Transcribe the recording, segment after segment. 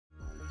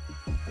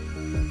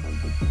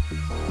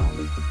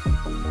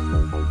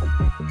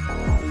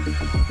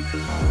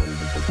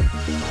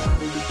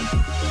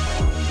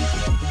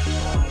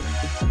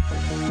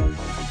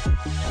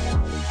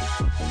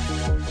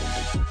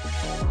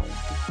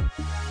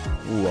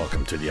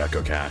Welcome to the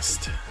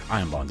EchoCast.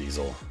 I am Bon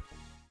Diesel.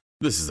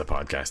 This is a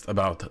podcast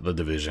about The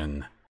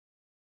Division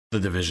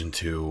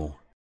 2,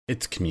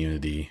 its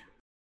community,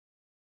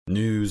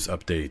 news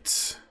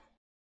updates,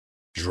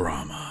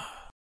 drama.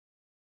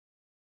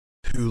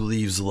 Who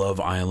leaves Love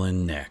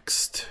Island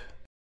next?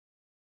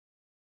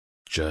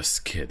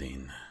 Just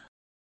kidding.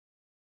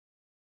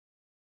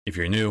 If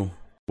you're new,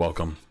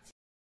 welcome.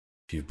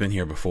 If you've been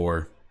here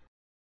before,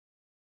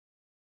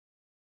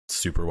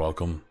 super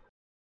welcome.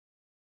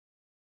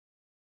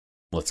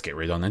 Let's get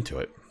right on into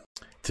it.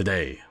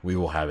 Today, we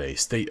will have a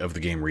State of the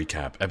Game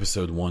recap,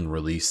 Episode 1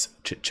 release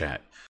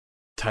chit-chat,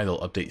 title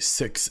update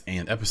 6,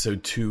 and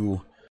Episode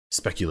 2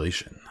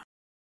 speculation,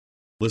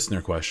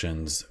 listener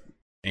questions,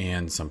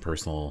 and some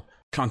personal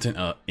content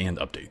and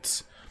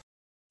updates.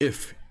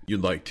 If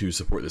you'd like to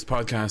support this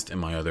podcast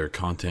and my other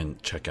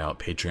content, check out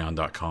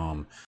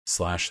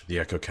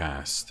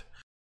patreon.com/theechocast.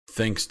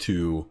 Thanks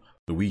to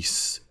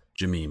Luis,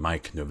 Jimmy,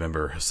 Mike,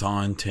 November,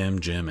 Hassan, Tim,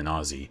 Jim, and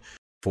Ozzy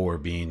for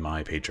being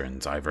my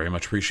patrons. I very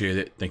much appreciate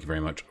it. Thank you very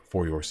much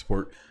for your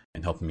support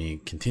and helping me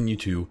continue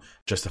to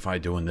justify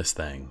doing this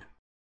thing.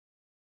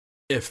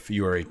 If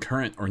you are a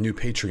current or new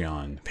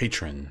Patreon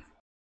patron,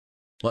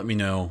 let me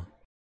know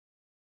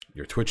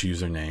your Twitch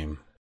username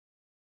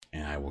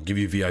and I will give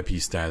you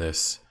VIP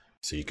status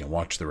so you can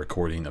watch the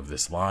recording of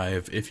this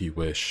live if you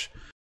wish,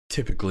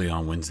 typically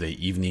on Wednesday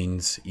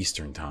evenings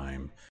Eastern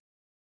time,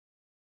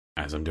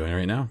 as I'm doing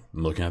right now.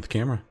 I'm looking at the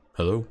camera.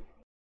 Hello.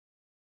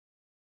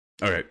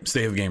 Alright,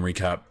 State of the Game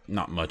recap.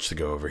 Not much to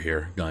go over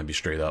here. Gonna be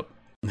straight up.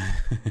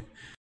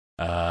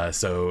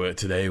 So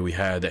today we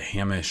had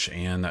Hamish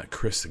and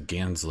Chris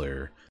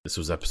Gansler. This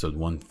was episode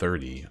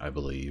 130, I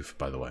believe,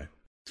 by the way.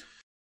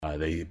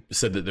 They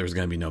said that there's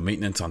going to be no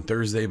maintenance on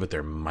Thursday, but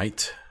there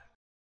might,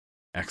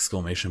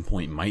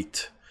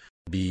 might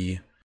be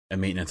a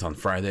maintenance on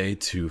Friday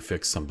to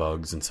fix some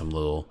bugs and some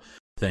little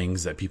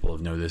things that people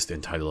have noticed in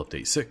Title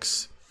Update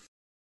 6.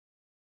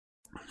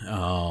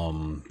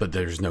 But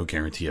there's no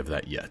guarantee of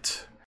that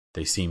yet.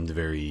 They seemed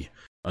very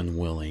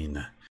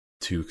unwilling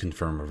to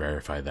confirm or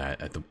verify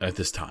that at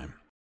this time.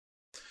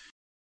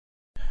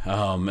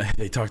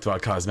 They talked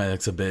about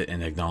cosmetics a bit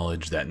and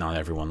acknowledged that not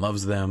everyone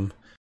loves them.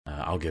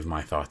 I'll give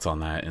my thoughts on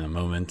that in a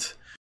moment.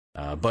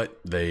 But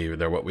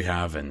they're what we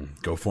have, and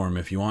go for them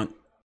if you want.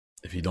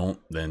 If you don't,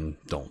 then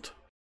don't.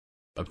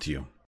 Up to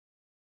you.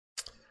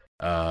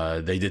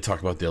 They did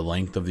talk about the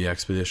length of the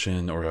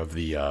expedition or of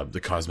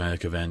the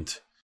cosmetic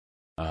event.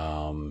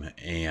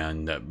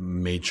 And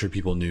made sure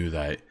people knew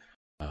that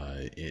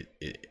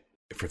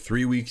for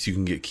 3 weeks you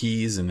can get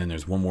keys, and then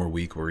there's one more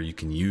week where you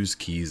can use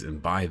keys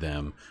and buy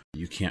them, but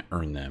you can't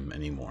earn them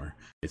anymore.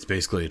 It's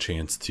basically a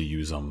chance to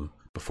use them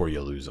before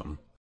you lose them.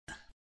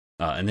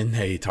 And then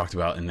they talked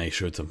about, and they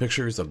showed some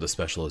pictures of the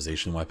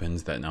specialization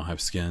weapons that now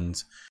have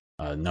skins.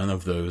 None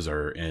of those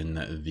are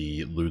in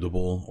the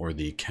lootable or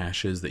the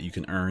caches that you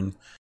can earn.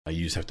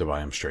 You just have to buy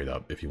them straight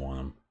up if you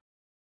want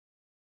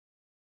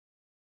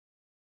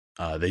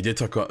them. They did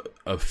talk about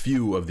a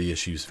few of the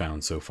issues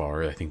found so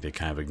far. I think they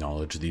kind of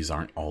acknowledge these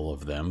aren't all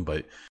of them, but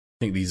I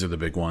think these are the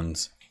big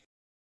ones.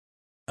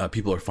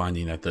 People are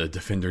finding that the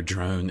Defender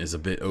drone is a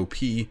bit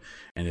OP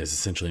and is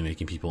essentially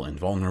making people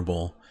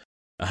invulnerable.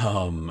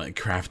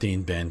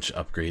 Crafting bench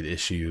upgrade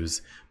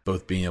issues,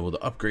 both being able to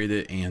upgrade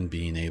it and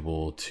being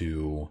able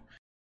to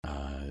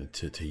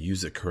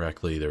use it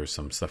correctly. There's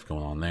some stuff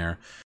going on there.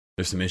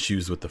 There's some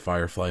issues with the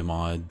Firefly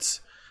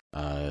mods.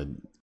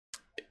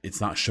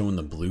 It's not showing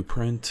the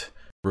blueprint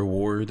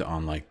reward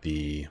on like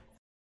the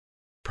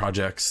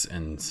projects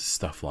and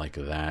stuff like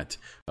that,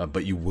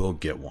 but you will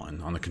get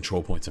one on the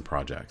control points and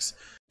projects.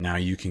 Now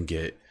you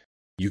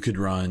could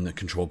run the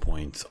control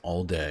points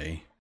all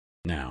day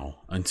now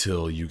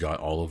until you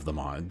got all of the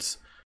mods,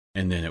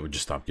 and then it would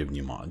just stop giving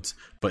you mods.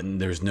 But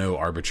there's no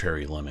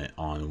arbitrary limit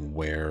on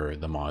where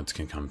the mods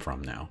can come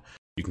from now.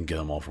 You can get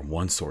them all from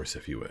one source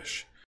if you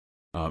wish.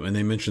 And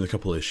they mentioned a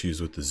couple of issues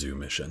with the zoo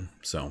mission,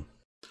 so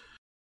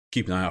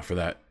keep an eye out for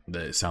that.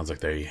 It sounds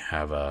like they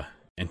have a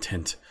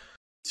intent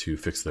to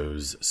fix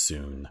those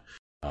soon.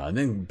 And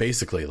then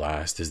basically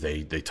last is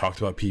they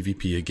talked about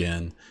PvP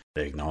again.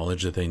 They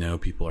acknowledge that they know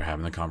people are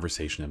having a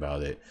conversation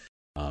about it,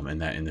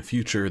 and that in the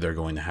future they're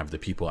going to have the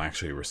people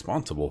actually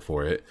responsible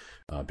for it,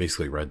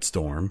 basically Red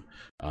Storm,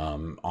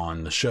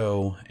 on the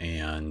show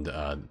and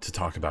to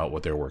talk about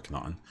what they're working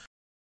on.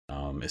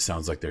 It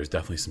sounds like there's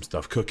definitely some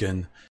stuff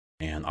cooking,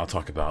 and I'll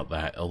talk about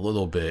that a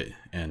little bit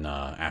in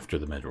after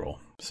the mid-roll.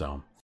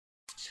 So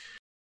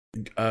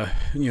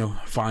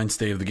fine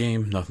state of the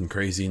game, nothing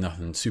crazy,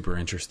 nothing super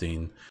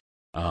interesting.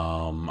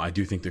 I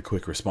do think the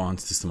quick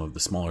response to some of the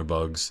smaller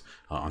bugs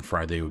on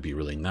Friday would be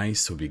really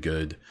nice, would be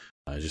good,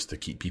 just to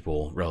keep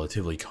people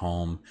relatively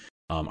calm.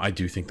 I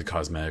do think the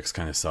cosmetics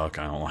kind of suck.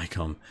 I don't like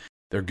them.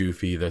 they're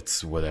goofy.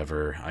 That's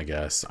whatever, I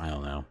guess. I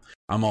don't know.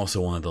 I'm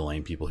also one of the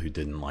lame people who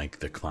didn't like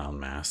the clown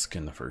mask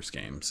in the first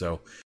game,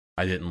 so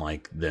I didn't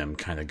like them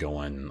kind of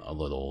going a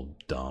little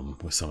dumb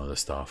with some of the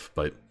stuff.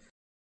 But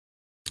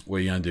what are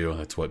you gonna do?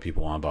 That's what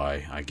people want to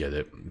buy. I get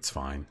it. It's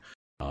fine.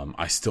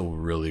 I still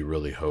really,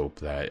 really hope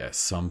that at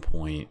some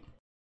point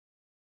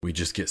we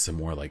just get some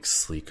more like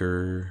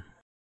sleeker,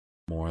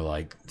 more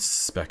like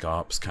Spec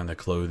Ops kind of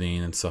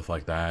clothing and stuff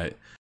like that.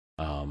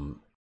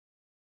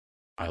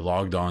 I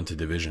logged on to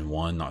Division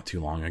 1 not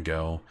too long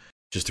ago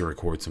just to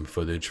record some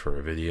footage for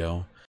a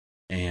video,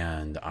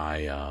 and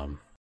I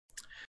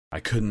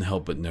couldn't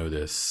help but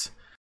notice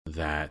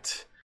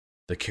that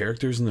the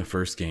characters in the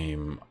first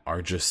game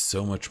are just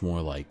so much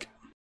more like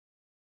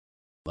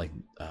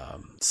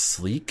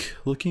sleek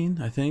looking,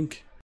 I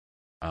think.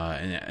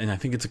 And I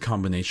think it's a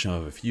combination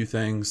of a few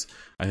things.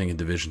 I think in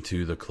Division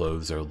 2 the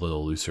clothes are a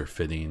little looser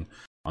fitting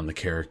on the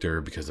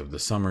character because of the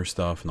summer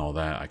stuff and all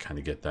that. I kind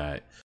of get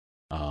that.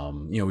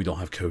 We don't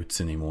have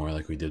coats anymore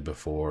like we did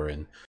before,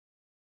 and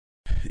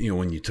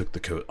when you took the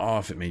coat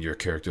off, it made your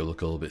character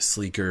look a little bit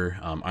sleeker.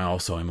 I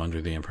also am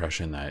under the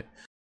impression that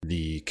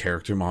the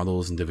character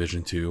models in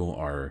Division 2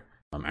 are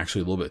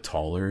actually a little bit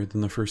taller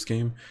than the first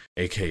game,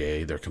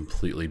 aka they're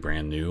completely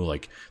brand new.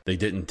 Like, they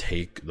didn't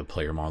take the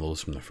player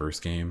models from the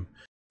first game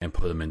and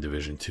put them in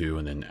Division 2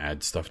 and then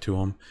add stuff to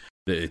them.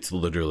 It's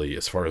literally,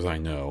 as far as I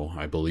know,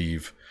 I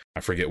believe, I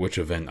forget which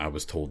event I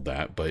was told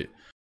that, but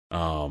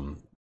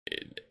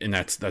and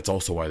that's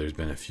also why there's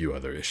been a few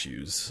other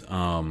issues.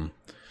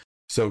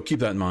 So keep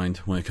that in mind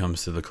when it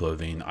comes to the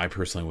clothing. I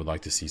personally would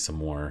like to see some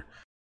more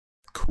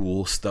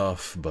cool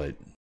stuff, but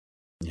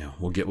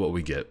we'll get what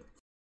we get.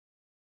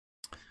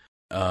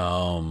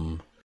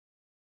 Some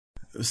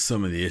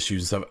of the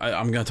issues and stuff,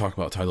 I'm going to talk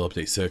about Title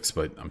Update 6,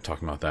 but I'm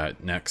talking about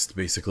that next,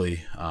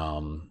 basically.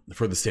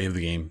 For the state of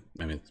the game,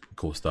 I mean,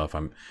 cool stuff.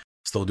 I'm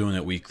still doing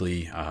it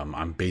weekly.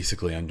 I'm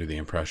basically under the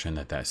impression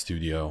that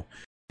studio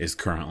is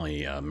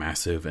currently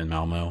massive in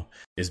Malmo,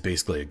 is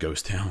basically a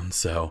ghost town.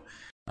 So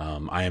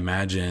I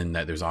imagine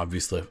that there's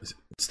obviously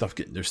stuff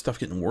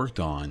getting worked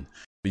on,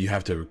 but you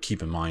have to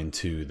keep in mind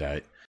too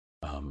that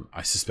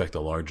I suspect a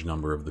large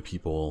number of the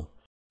people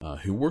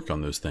who work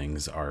on those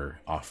things are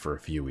off for a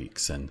few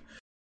weeks. And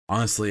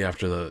honestly,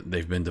 after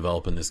they've been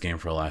developing this game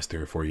for the last 3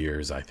 or 4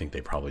 years, I think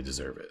they probably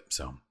deserve it.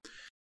 So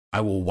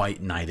I will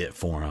white knight it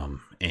for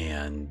them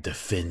and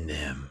defend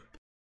them.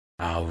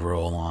 I'll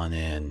roll on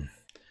in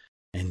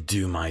and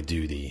do my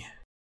duty,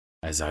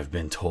 as I've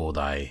been told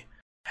I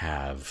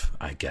have,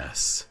 I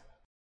guess.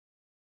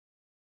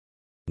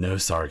 No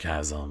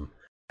sarcasm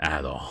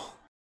at all.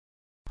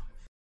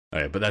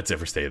 Okay, but that's it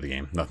for State of the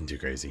Game. Nothing too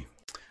crazy.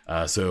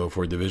 So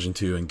for Division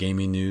 2 and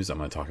gaming news, I'm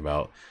going to talk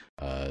about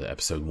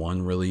Episode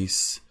 1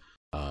 release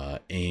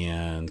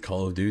and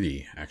Call of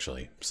Duty,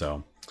 actually.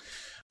 So,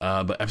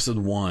 but Episode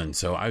 1,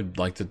 so I'd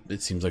like to,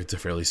 it seems like it's a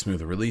fairly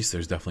smooth release.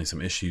 There's definitely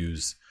some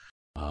issues.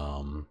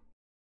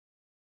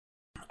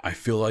 I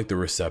feel like the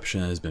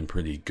reception has been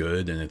pretty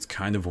good, and it's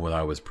kind of what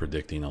I was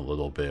predicting a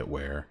little bit,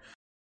 where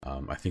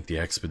I think the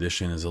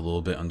expedition is a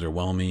little bit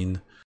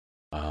underwhelming.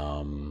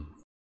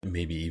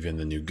 Maybe even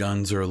the new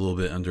guns are a little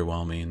bit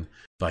underwhelming,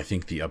 but I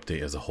think the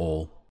update as a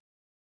whole,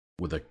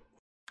 with a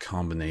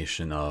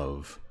combination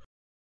of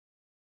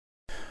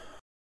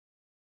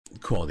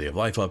quality of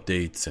life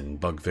updates and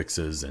bug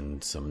fixes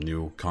and some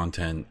new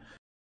content,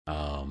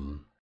 I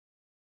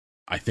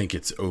think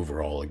it's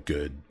overall a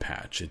good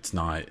patch. It's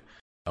not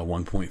a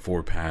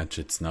 1.4 patch.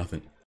 It's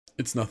nothing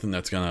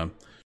that's gonna,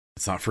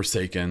 it's not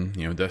Forsaken.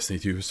 Destiny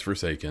 2 is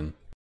Forsaken.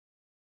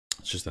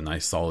 It's just a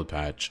nice solid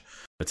patch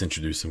that's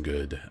introduced some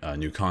good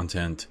new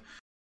content.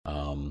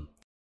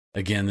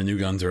 Again, the new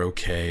guns are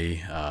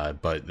okay,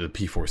 but the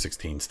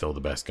P416 is still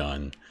the best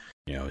gun.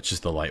 It's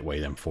just the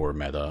lightweight M4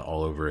 meta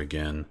all over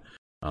again.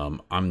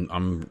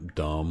 I'm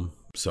dumb,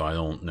 so I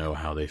don't know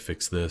how they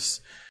fix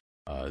this.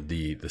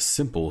 The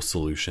simple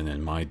solution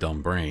in my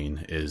dumb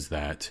brain is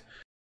that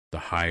the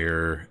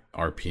higher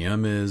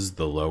RPM is,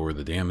 the lower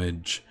the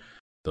damage.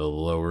 The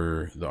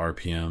lower the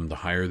RPM, the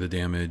higher the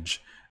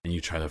damage. And you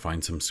try to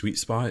find some sweet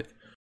spot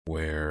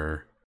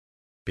where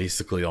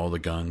basically all the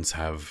guns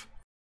have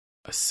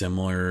a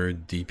similar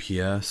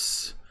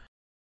DPS,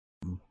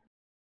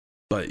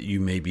 but you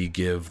maybe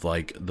give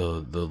like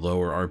the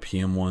lower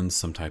RPM ones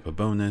some type of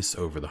bonus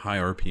over the high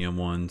RPM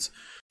ones,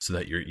 so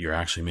that you're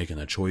actually making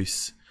a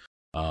choice.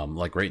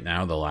 Like right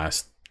now, the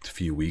last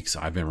few weeks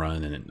I've been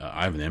running,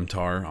 I have an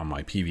MTAR on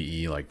my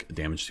PvE, like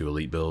damage to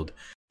elite build,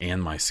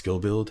 and my skill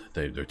build.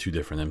 They're two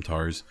different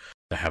MTARs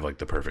that have like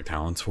the perfect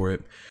talents for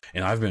it,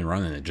 and I've been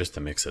running it just to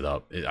mix it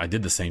up. I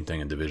did the same thing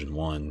in Division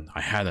 1.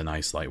 I had a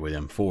nice lightweight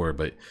M4,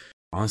 but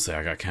honestly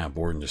I got kind of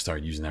bored and just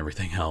started using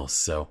everything else.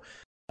 So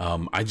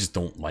I just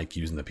don't like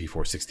using the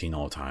P416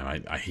 all the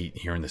time. I hate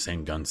hearing the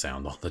same gun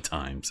sound all the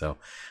time. So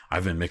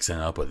I've been mixing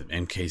it up with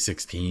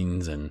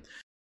MK16s and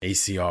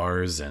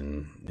ACRs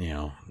and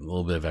a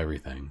little bit of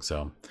everything.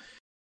 So,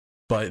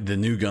 but the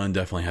new gun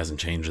definitely hasn't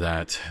changed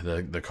that.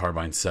 The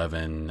Carbine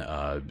 7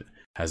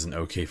 has an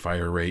okay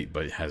fire rate,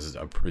 but it has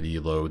a pretty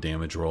low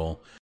damage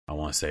roll. I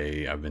want to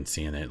say I've been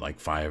seeing it like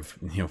 4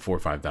 or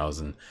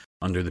 5,000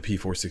 under the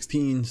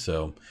P416.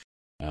 So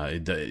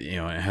it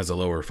has a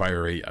lower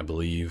fire rate, I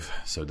believe,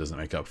 so it doesn't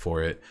make up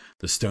for it.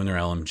 The Stoner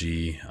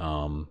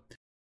LMG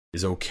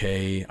is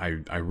okay.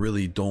 I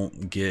really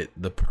don't get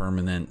the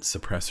permanent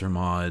suppressor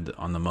mod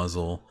on the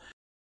muzzle.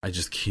 I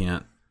just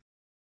can't.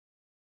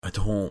 I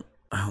don't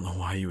know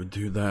why you would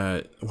do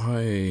that.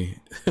 Why?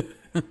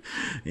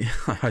 Yeah,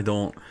 I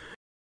don't.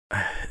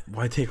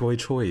 Why take away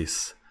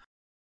choice?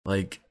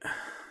 Like,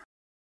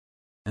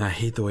 and I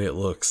hate the way it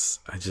looks.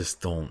 I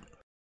just don't.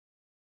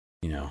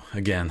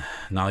 Again,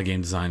 not a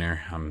game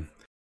designer. I'm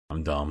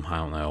dumb. I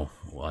don't know,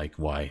 like,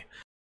 why.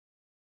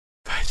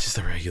 But it's just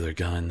a regular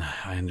gun.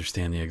 I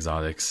understand the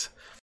exotics,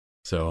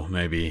 so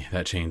maybe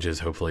that changes.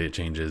 Hopefully it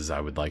changes.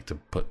 I would like to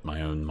put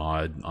my own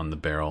mod on the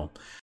barrel.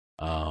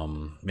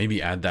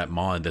 Maybe add that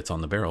mod that's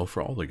on the barrel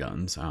for all the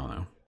guns. I don't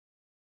know.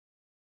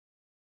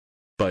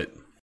 But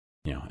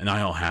and I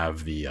don't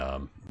have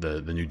the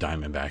new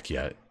Diamondback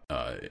yet.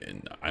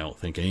 And I don't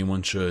think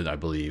anyone should. I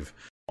believe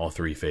all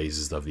 3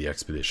 phases of the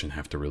expedition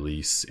have to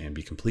release and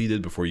be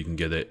completed before you can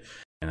get it,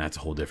 and that's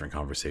a whole different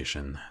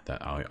conversation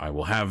that I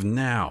will have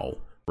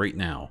right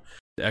now.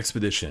 The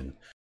expedition.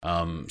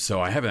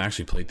 So I haven't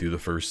actually played through the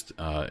first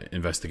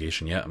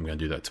investigation yet. I'm going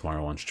to do that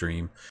tomorrow on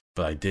stream,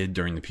 but I did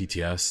during the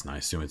PTS, and I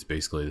assume it's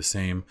basically the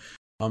same.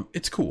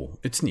 It's cool.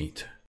 It's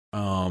neat.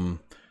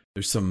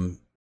 There's some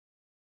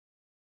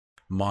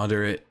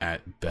moderate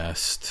at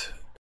best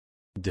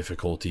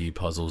difficulty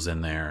puzzles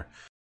in there.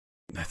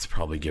 That's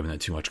probably giving it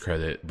too much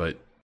credit, but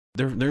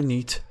they're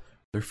neat.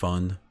 They're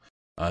fun.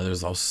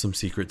 There's also some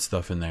secret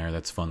stuff in there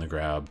that's fun to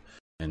grab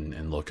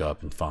and look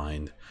up and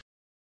find.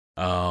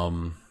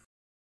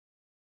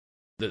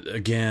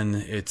 Again,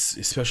 it's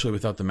especially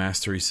without the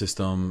mastery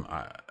system.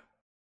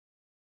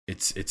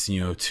 It's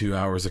 2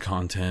 hours of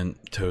content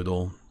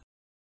total.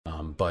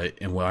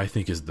 But what I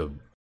think is the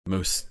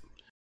most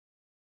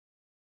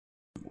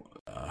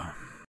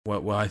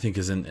what I think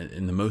is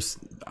in the most,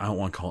 I don't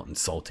want to call it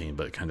insulting,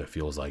 but it kind of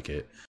feels like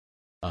it,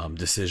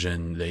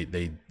 decision.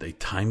 They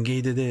time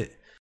gated it.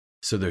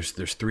 So there's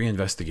 3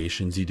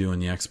 investigations you do in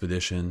the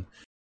expedition,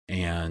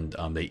 and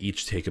they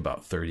each take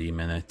about 30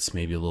 minutes,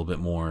 maybe a little bit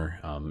more.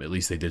 At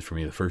least they did for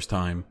me the first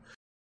time.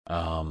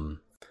 And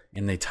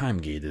they time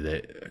gated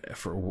it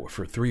for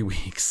 3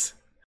 weeks.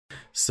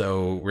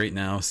 So right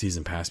now,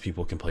 season pass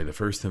people can play the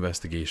first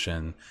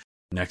investigation.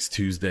 Next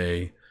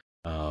Tuesday,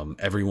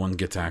 everyone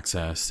gets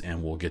access,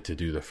 and we'll get to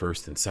do the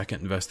first and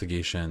second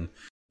investigation.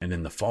 And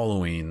then the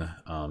following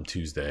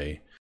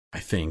Tuesday, I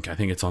think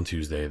it's on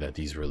Tuesday that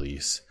these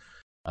release,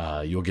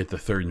 you'll get the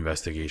third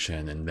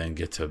investigation and then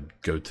get to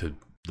go to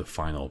the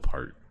final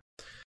part.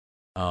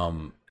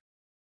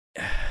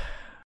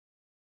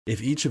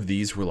 If each of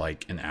these were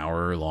like an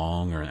hour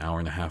long or an hour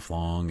and a half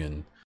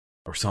long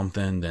or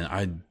something, then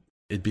I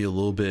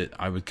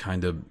would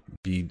kind of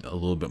be a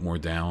little bit more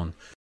down.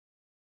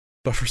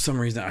 But for some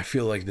reason, I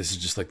feel like this is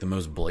just like the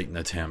most blatant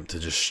attempt to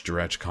just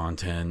stretch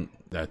content.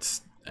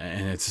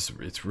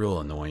 It's real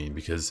annoying,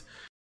 because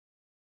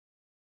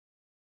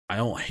I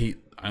don't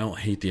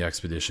hate the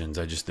expeditions.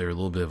 They're a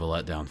little bit of a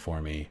letdown for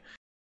me.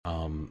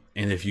 And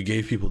if you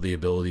gave people the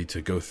ability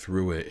to go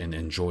through it and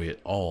enjoy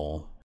it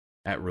all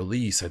at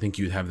release, I think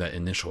you'd have that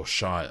initial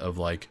shot of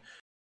like,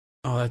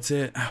 oh, that's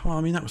it. Well,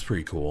 I mean, that was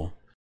pretty cool.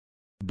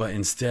 But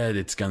instead,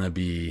 it's gonna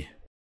be,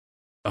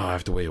 oh, I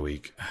have to wait a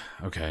week.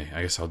 Okay,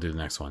 I guess I'll do the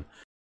next one.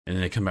 And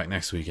then they come back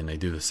next week and they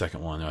do the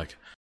second one. They're like,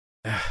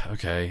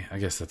 okay, I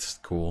guess that's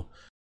cool.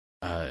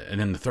 And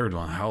then the third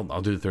one,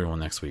 I'll do the third one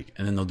next week.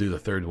 And then they'll do the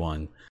third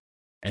one.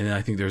 And then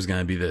I think there's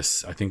gonna be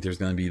this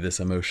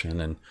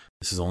emotion, and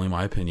this is only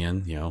my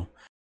opinion.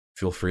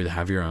 Feel free to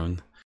have your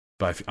own.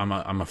 But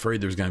I'm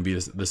afraid there's gonna be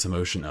this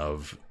emotion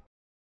of,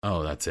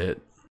 oh, that's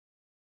it.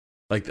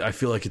 Like, I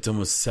feel like it's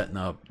almost setting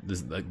up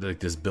this like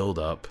this build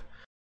up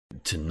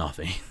to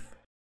nothing,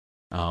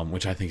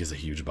 which I think is a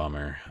huge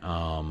bummer.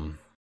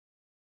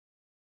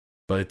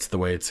 But it's the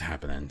way it's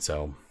happening.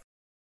 So,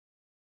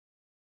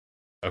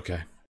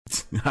 okay,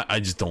 I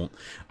just don't.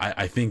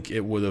 I think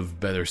it would have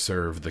better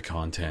served the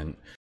content.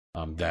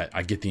 That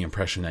I get the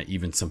impression that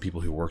even some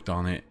people who worked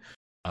on it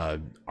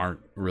aren't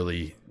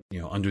really,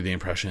 under the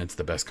impression it's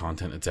the best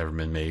content that's ever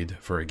been made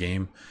for a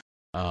game.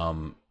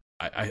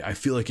 I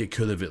feel like it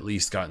could have at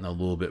least gotten a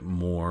little bit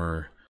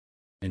more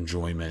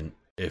enjoyment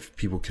if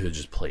people could have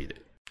just played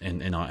it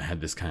and not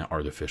had this kind of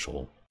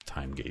artificial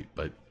time gate.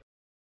 But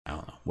I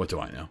don't know. What do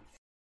I know?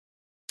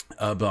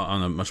 But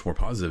on a much more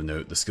positive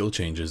note, the skill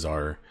changes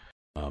are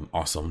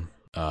awesome.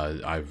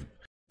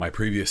 My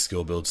previous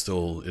skill build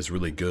still is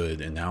really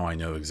good, and now I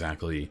know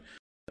exactly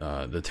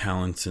the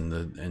talents and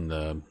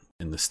the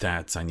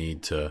stats I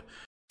need to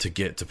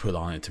get to put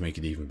on it to make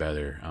it even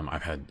better.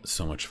 I've had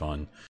so much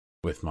fun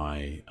with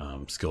my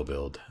skill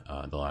build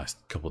the last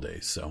couple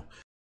days. So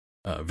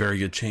very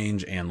good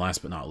change. And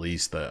last but not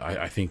least,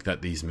 I think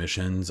that these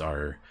missions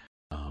are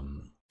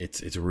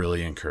it's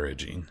really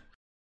encouraging.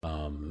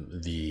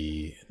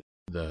 The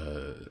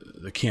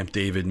Camp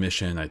David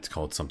mission, it's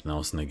called something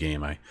else in the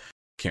game, I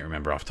can't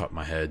remember off the top of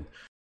my head,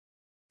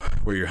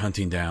 where you're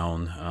hunting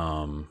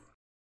down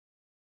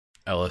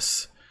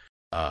Ellis.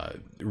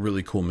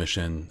 Really cool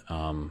mission.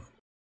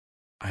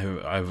 I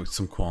have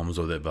some qualms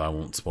with it, but I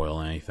won't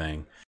spoil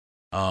anything.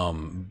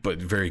 But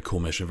very cool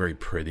mission, very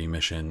pretty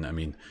mission. I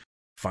mean,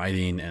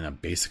 fighting in a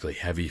basically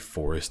heavy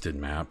forested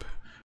map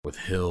with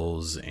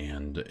hills,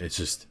 and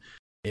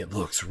it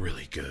looks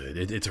really good.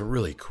 It's a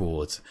really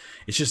cool. It's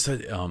just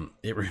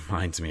it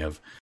reminds me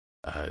of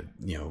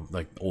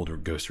like older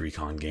Ghost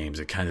Recon games.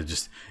 It kind of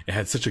it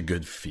had such a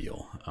good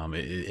feel.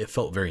 It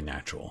felt very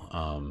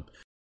natural.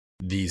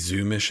 The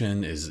zoo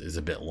mission is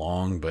a bit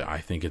long, but I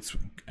think it's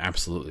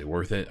absolutely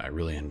worth it. I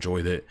really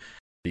enjoyed it.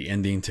 The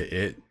ending to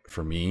it,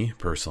 for me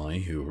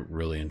personally, who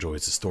really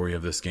enjoys the story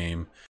of this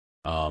game,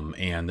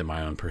 and in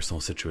my own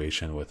personal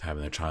situation with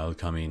having a child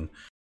coming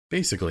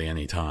basically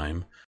any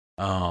time,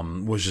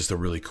 was just a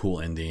really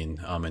cool ending,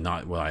 and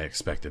not what I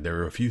expected. There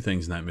were a few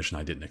things in that mission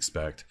I didn't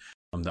expect,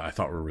 that I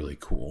thought were really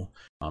cool.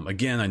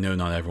 Again, I know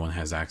not everyone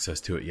has access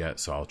to it yet,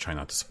 so I'll try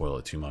not to spoil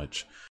it too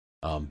much.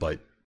 But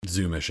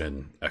zoo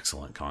mission,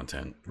 excellent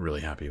content.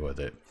 Really happy with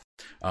it.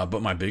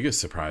 But my biggest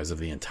surprise of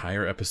the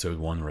entire episode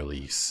 1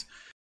 release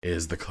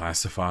is the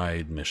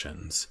classified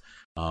missions.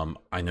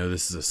 I know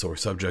this is a sore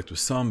subject with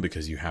some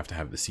because you have to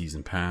have the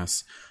season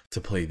pass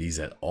to play these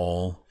at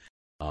all.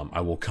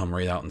 I will come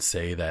right out and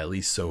say that at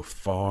least so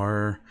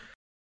far,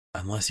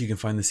 unless you can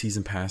find the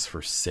season pass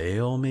for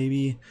sale,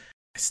 maybe,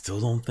 I still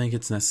don't think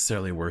it's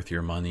necessarily worth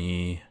your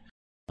money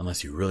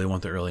unless you really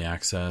want the early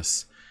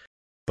access.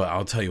 But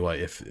I'll tell you what,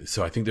 I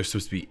think there's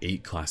supposed to be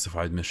 8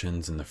 classified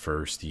missions in the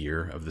first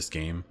year of this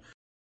game.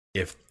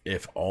 If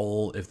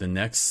the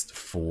next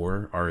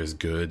 4 are as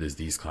good as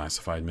these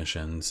classified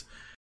missions,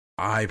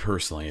 I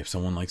personally, if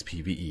someone likes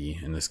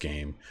PvE in this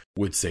game,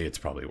 would say it's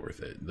probably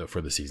worth it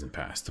for the season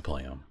pass to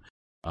play them.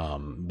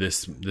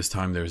 This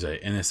time there's a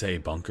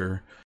NSA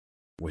bunker,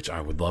 which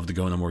I would love to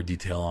go into more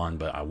detail on,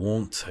 but I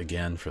won't,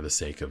 again, for the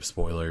sake of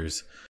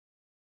spoilers.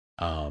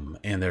 And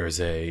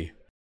there's a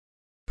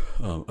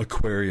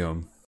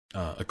aquarium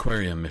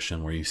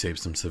mission where you save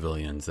some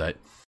civilians that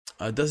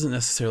doesn't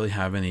necessarily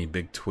have any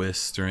big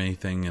twists or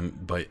anything,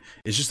 but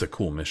it's just a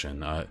cool mission.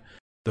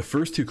 The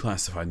first 2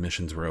 classified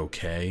missions were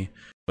okay,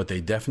 but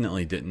they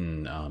definitely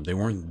didn't. They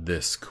weren't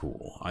this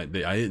cool. I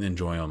didn't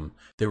enjoy them.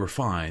 They were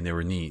fine. They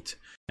were neat,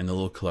 and the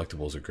little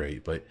collectibles are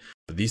great. But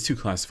these 2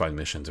 classified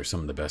missions are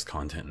some of the best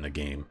content in the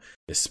game,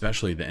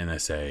 especially the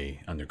NSA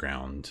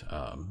underground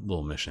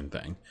little mission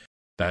thing.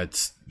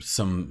 That's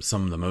some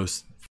of the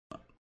most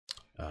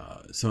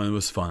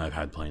fun I've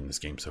had playing this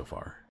game so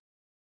far,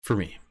 for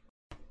me.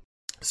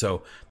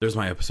 So there's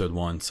my episode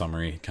 1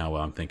 summary, kind of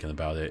what I'm thinking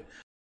about it.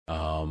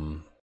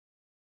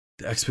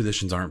 The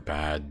expeditions aren't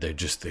bad. They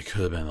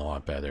could have been a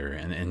lot better,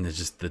 and it's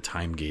just the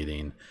time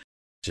gating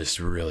just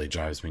really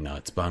drives me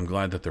nuts. But I'm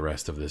glad that the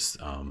rest of this,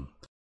 the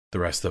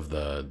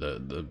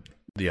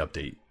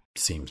update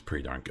seems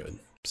pretty darn good.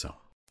 So.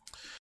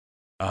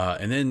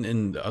 And then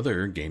in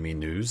other gaming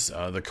news,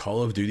 the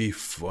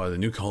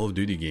new Call of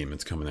Duty game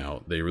that's coming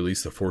out. They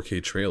released a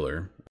 4K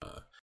trailer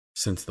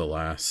since the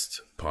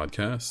last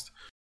podcast,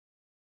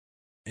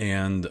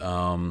 and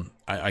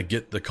I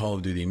get the Call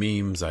of Duty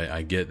memes.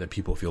 I get that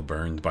people feel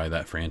burned by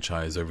that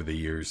franchise over the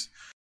years.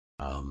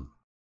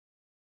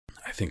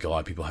 I think a lot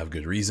of people have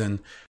good reason.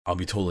 I'll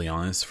be totally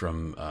honest.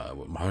 From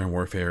Modern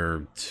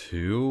Warfare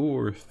 2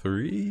 or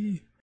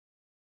 3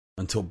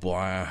 until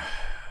I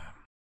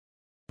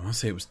want to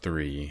say it was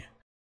 3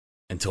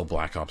 until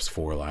Black Ops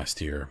 4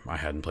 last year. I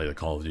hadn't played a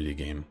Call of Duty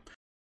game.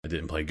 I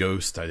didn't play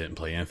Ghost. I didn't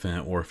play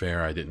Infinite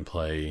Warfare. I didn't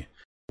play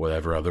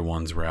whatever other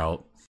ones were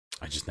out.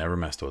 I just never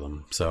messed with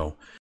them. So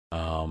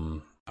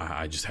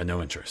I just had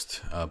no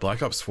interest.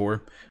 Black Ops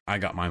 4, I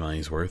got my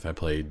money's worth. I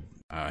played,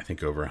 I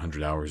think, over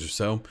 100 hours or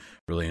so.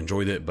 Really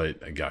enjoyed it, but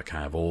it got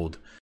kind of old.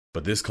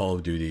 But this Call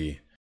of Duty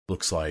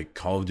looks like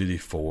Call of Duty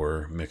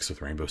 4 mixed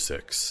with Rainbow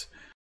Six.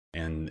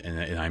 And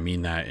I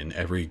mean that in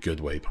every good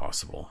way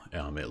possible.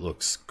 It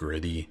looks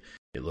gritty.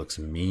 It looks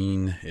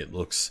mean. It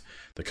looks,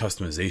 the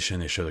customization,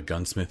 they showed a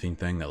gunsmithing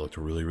thing that looked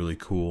really, really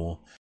cool.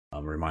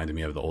 Reminded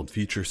me of the old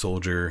Future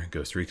Soldier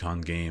Ghost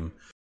Recon game.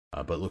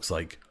 But it looks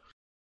like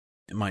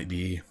it might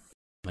be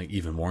like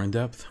even more in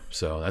depth.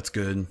 So that's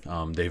good.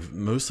 They've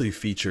mostly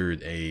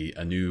featured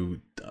a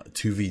new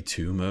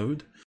 2v2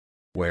 mode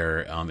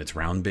where it's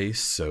round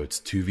based. So it's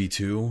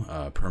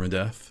 2v2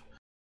 permadeath.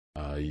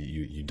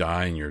 You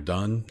die and you're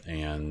done,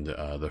 and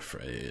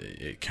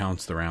it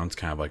counts the rounds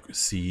kind of like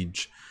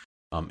Siege,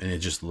 and it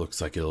just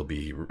looks like it'll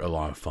be a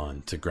lot of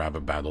fun to grab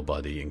a battle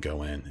buddy and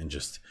go in and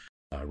just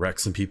wreck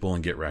some people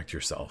and get wrecked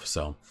yourself.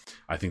 So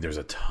I think there's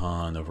a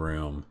ton of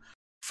room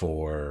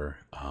for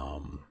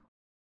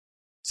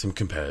some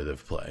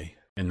competitive play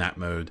in that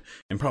mode,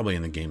 and probably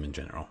in the game in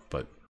general.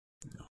 But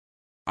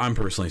I'm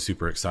personally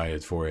super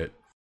excited for it.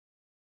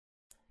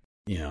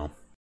 You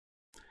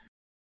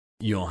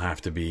don't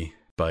have to be.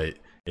 But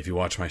if you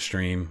watch my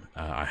stream,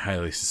 I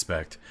highly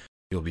suspect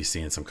you'll be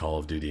seeing some Call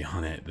of Duty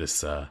on it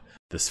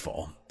this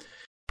fall.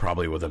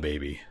 Probably with a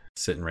baby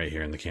sitting right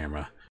here in the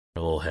camera,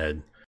 her little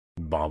head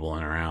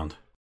bobbling around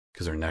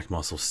because her neck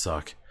muscles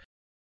suck.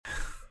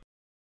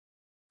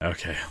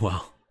 Okay,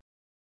 well,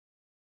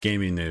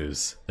 gaming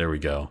news. There we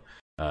go.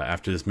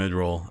 After this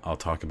mid-roll, I'll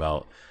talk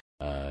about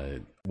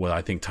what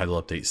I think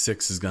Title Update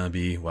 6 is going to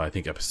be, what I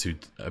think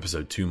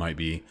episode 2 might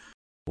be.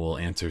 We'll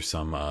answer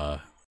some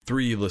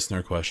 3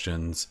 listener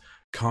questions,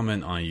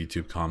 comment on a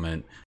YouTube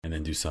comment, and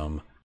then do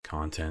some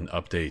content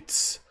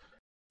updates,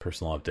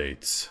 personal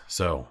updates.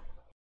 So,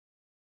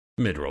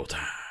 mid-roll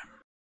time.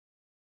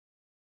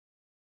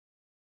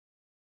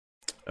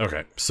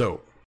 Okay,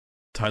 so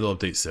Title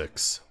Update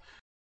 6.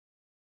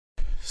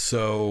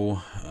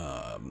 So,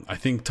 I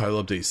think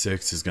Title Update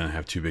 6 is going to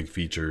have 2 big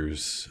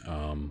features.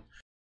 I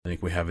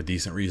think we have a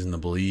decent reason to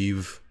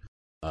believe.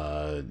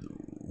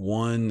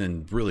 One,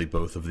 and really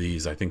both of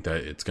these, I think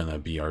that it's going to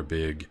be our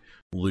big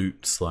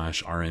loot /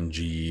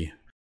 RNG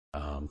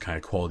kind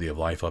of quality of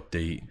life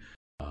update.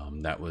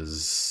 That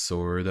was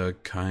sort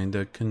of kind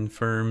of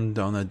confirmed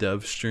on a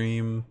dev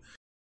stream.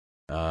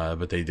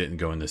 But they didn't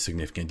go into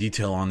significant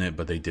detail on it,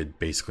 but they did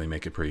basically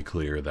make it pretty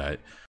clear that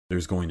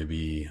there's going to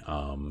be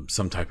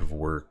some type of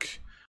work,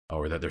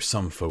 or that there's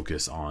some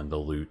focus on the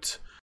loot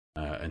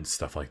and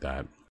stuff like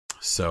that.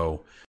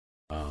 So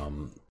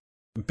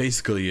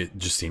basically it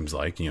just seems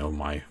like,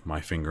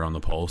 my finger on the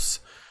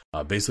pulse,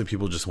 basically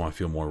people just want to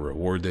feel more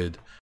rewarded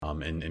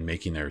and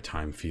making their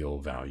time feel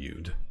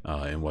valued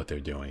in what they're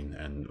doing,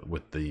 and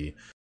with the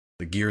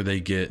gear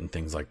they get and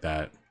things like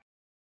that.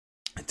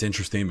 It's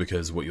interesting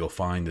because what you'll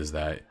find is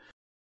that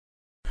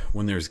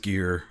when there's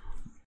gear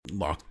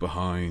locked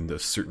behind a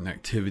certain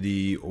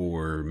activity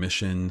or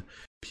mission,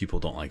 people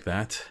don't like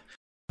that.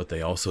 But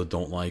they also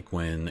don't like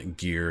when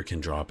gear can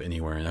drop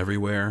anywhere and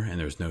everywhere and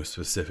there's no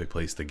specific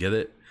place to get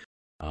it.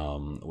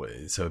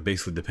 So it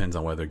basically depends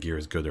on whether gear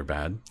is good or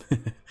bad,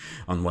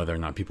 on whether or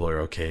not people are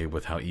okay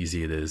with how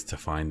easy it is to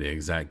find the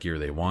exact gear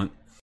they want.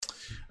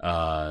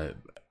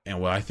 And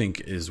what I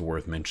think is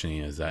worth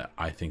mentioning is that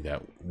I think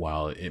that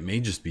while it may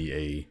just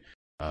be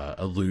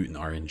a loot and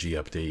RNG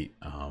update,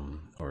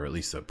 or at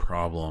least a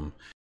problem,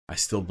 I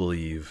still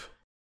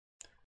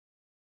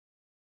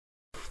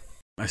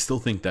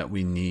think that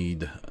we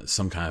need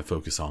some kind of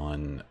focus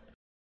on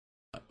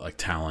like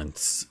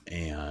talents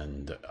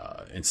and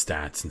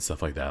stats and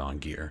stuff like that on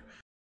gear.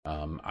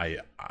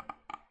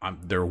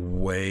 They're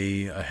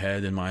way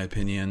ahead, in my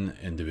opinion,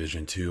 in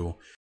Division 2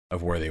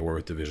 of where they were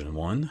with Division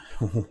 1,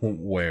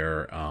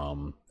 where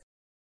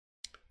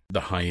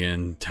the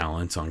high-end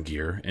talents on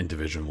gear in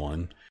Division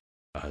 1,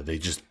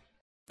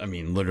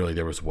 literally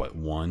there was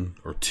 1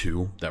 or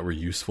 2 that were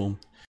useful.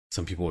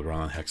 Some people would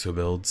run on hexo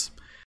builds,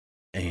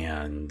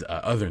 and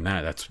other than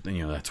that,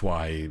 that's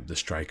why the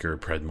Striker,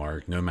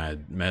 Predmark,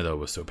 Nomad meta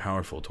was so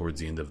powerful towards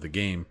the end of the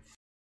game,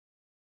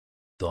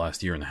 the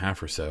last year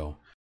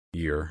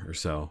or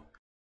so,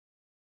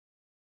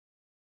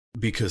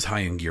 because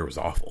high-end gear was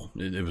awful.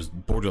 It was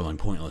borderline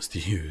pointless to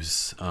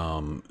use.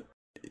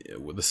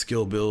 With the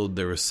skill build,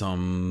 there were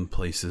some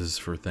places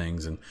for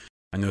things, and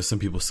I know some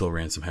people still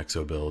ran some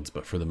hexo builds,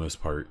 but for the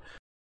most part,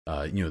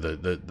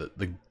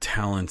 the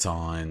talents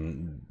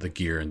on the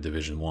gear in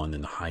Division 1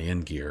 and the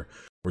high-end gear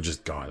were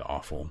just god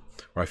awful.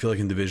 Where I feel like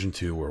in Division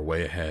 2 we're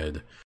way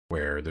ahead,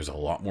 where there's a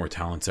lot more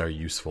talents that are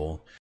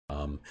useful.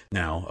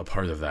 Now, a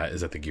part of that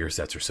is that the gear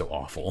sets are so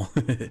awful,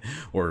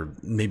 or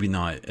maybe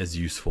not as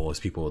useful as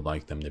people would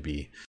like them to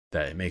be,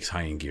 that it makes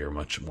high-end gear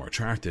much more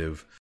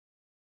attractive.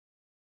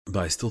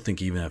 But I still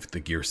think even if the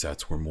gear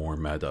sets were more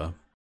meta,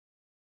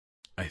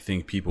 I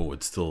think people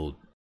would still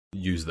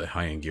use the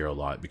high-end gear a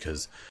lot,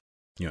 because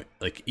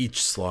like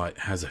each slot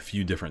has a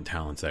few different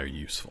talents that are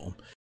useful,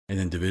 and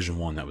in Division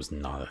 1 that was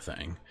not a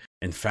thing.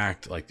 In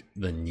fact, like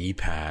the knee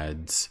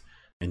pads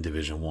in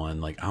Division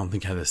 1, like I don't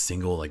think had a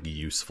single like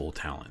useful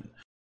talent,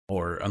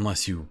 or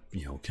unless you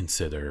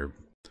consider,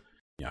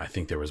 I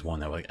think there was one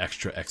that like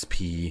extra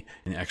XP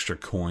and extra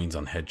coins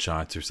on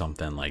headshots or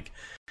something. Like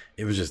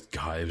it was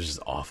just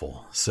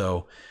awful.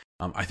 So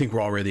I think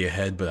we're already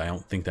ahead, but I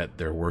don't think that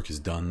their work is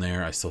done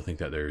there. I still think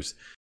that there's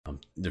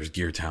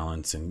gear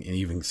talents and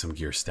even some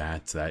gear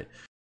stats that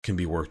can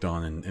be worked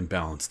on and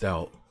balanced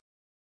out.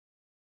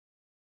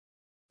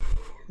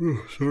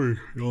 Sorry,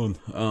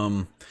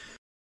 yawn.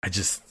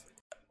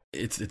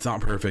 It's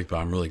not perfect, but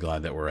I'm really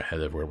glad that we're ahead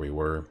of where we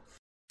were.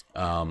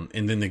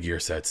 And then the gear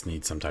sets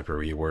need some type of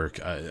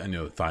rework. I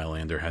know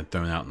Thylander had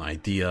thrown out an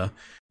idea,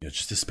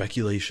 just a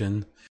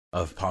speculation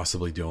of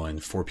possibly doing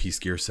 4-piece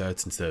gear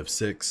sets instead of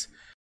 6.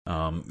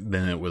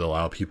 Then it would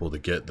allow people to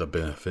get the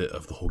benefit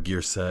of the whole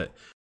gear set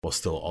while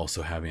still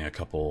also having a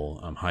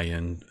couple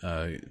high-end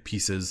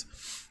pieces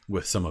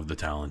with some of the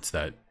talents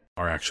that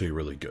are actually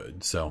really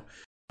good. So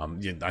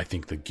I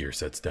think the gear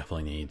sets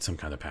definitely need some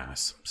kind of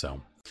pass.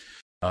 So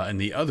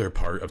and the other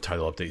part of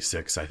Title Update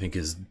 6 I think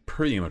is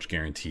pretty much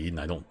guaranteed, and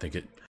I don't think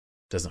it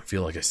doesn't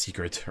feel like a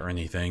secret or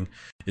anything,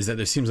 is that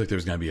there seems like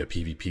there's going to be a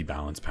PvP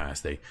balance pass.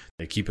 They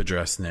keep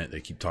addressing it.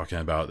 They keep talking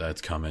about that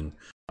it's coming.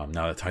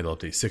 Now that Title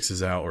Update 6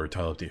 is out, or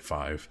Title Update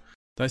 5.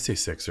 Did I say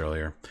 6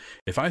 earlier?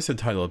 If I said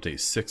Title Update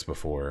 6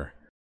 before,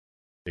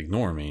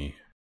 ignore me.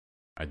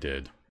 I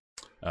did.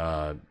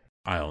 I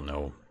don't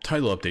know.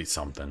 Title Update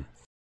something.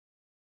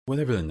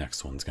 Whatever the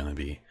next one's going to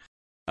be.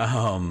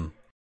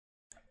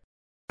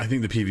 I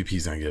think the PvP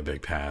is gonna get a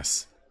big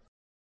pass.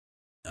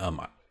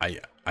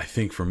 I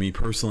think for me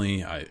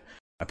personally, I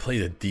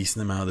played a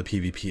decent amount of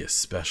the PvP,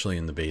 especially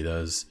in the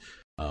betas.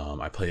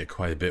 I played it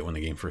quite a bit when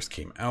the game first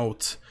came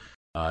out,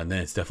 and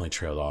then it's definitely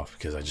trailed off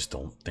because I just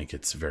don't think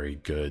it's very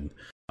good.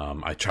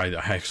 I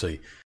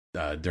actually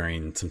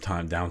during some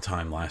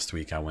downtime last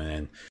week, I went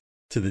in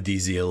to the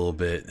DZ a little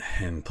bit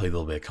and played a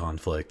little bit of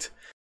Conflict,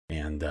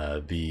 and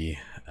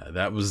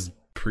that was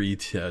pre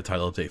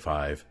title update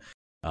 5.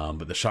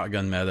 But the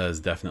shotgun meta is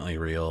definitely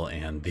real,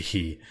 and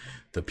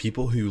the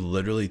people who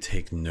literally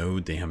take no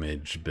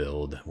damage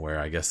build, where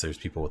I guess there's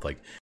people with like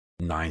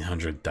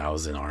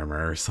 900,000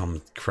 armor or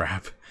some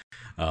crap,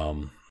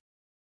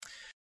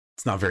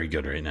 it's not very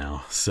good right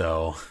now.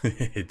 So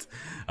it's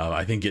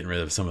I think getting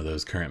rid of some of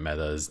those current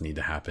metas need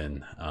to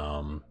happen.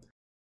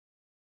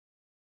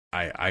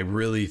 I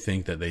really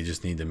think that they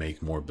just need to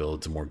make more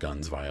builds and more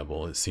guns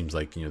viable. It seems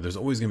like, you know, there's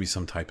always going to be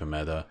some type of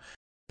meta,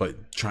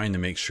 but trying to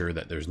make sure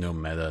that there's no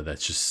meta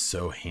that's just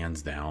so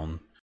hands down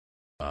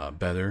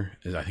better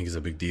I think is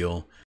a big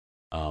deal.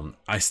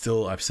 I've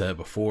said it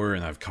before,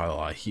 and I've caught a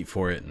lot of heat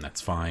for it, and that's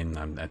fine.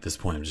 At this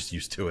point, I'm just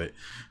used to it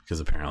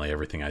because apparently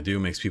everything I do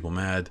makes people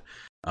mad.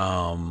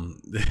 I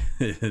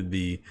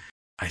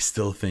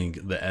still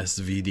think the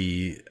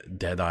SVD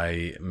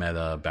Deadeye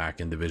meta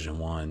back in Division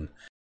 1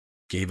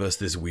 gave us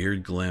this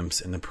weird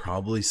glimpse into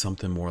probably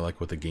something more like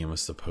what the game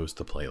was supposed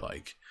to play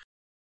like.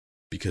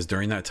 Because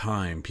during that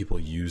time, people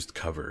used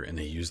cover and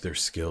they used their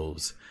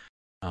skills.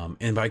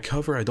 And by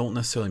cover, I don't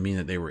necessarily mean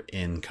that they were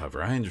in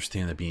cover. I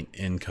understand that being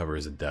in cover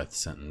is a death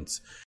sentence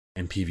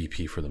in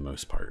PvP for the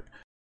most part.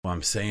 What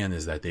I'm saying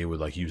is that they would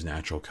like use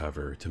natural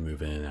cover to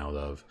move in and out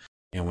of.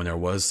 And when there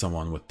was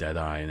someone with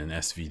Deadeye and an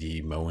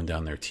SVD mowing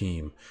down their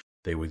team,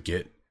 they would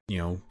get, you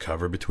know,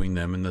 cover between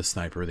them and the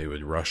sniper. They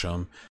would rush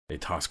them.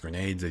 They'd toss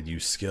grenades. They'd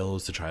use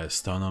skills to try to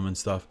stun them and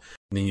stuff.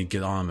 And then you'd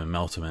get on them and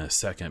melt them in a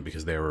second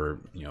because they were,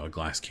 you know, a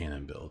glass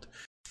cannon build.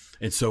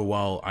 And so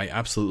while I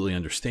absolutely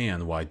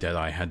understand why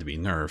Deadeye had to be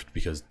nerfed,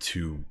 because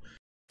two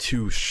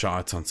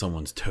shots on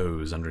someone's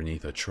toes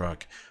underneath a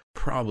truck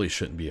probably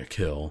shouldn't be a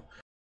kill,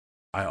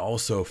 I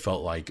also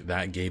felt like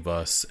that gave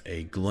us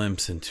a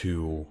glimpse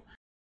into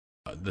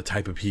the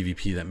type of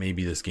PvP that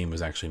maybe this game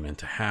was actually meant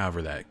to have,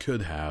 or that it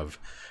could have.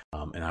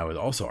 And I would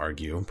also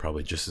argue,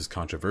 probably just as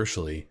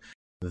controversially,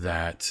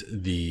 that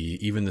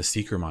even the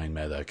Seeker Mine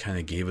meta kind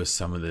of gave us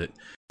some of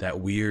that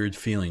weird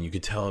feeling. You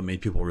could tell it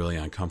made people really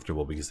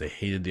uncomfortable because they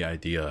hated the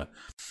idea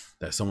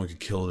that someone could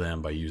kill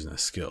them by using a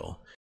skill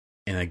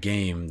in a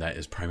game that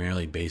is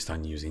primarily based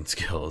on using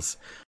skills.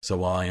 So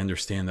while I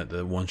understand that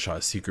the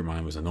one-shot Secret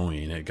Mine was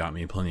annoying, it got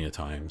me plenty of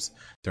times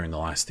during the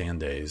Last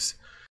Stand days,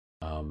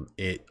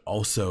 it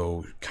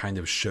also kind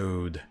of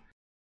showed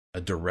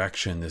a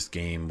direction this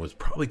game was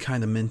probably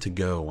kind of meant to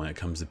go when it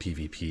comes to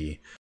PvP.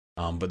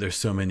 But there's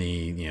so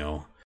many, you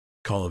know,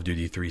 Call of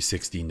Duty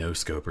 360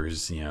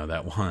 no-scopers, you know,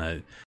 that want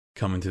to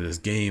come into this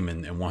game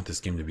and want this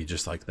game to be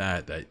just like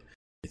that it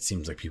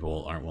seems like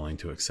people aren't willing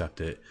to accept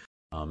it.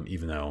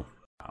 Even though,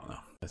 I don't know,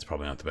 that's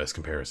probably not the best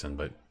comparison,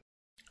 but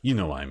you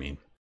know what I mean.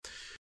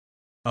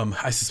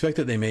 I suspect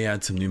that they may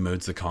add some new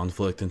modes to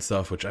Conflict and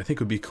stuff, which I think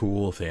would be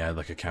cool if they add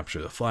like a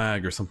capture the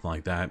flag or something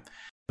like that.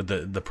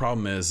 But the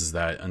problem is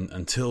that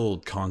until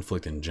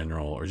Conflict in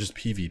general, or just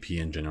PvP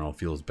in general,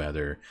 feels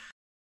better,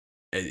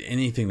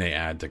 anything they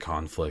add to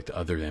Conflict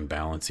other than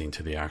balancing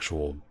to the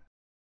actual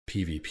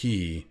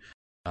PvP,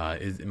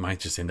 it might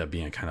just end up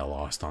being kind of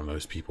lost on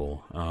most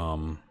people.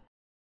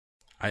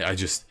 I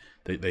just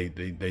they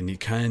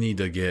kind of need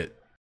to get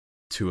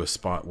to a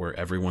spot where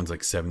everyone's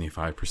like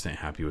 75%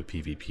 happy with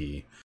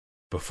PvP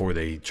before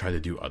they try to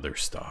do other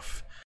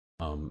stuff.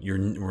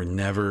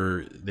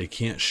 They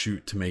can't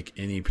shoot to make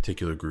any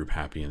particular group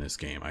happy in this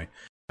game.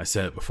 I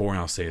said it before and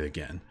I'll say it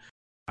again.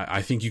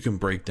 I think you can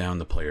break down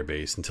the player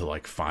base into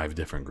like 5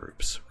 different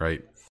groups,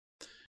 right?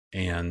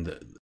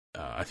 And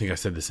I think I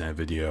said this in a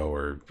video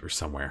or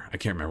somewhere. I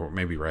can't remember,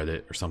 maybe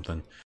Reddit or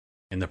something.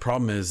 And the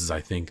problem is I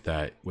think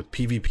that with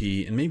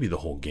PvP and maybe the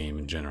whole game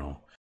in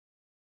general,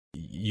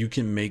 you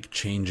can make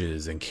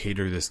changes and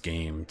cater this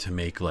game to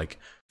make like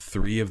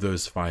 3 of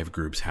those 5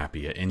 groups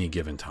happy at any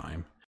given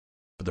time.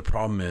 But the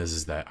problem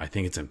is that I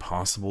think it's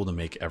impossible to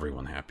make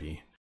everyone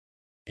happy,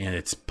 and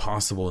it's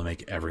possible to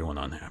make everyone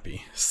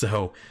unhappy.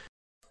 So,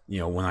 you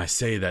know, when I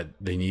say that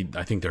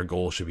I think their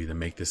goal should be to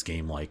make this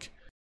game like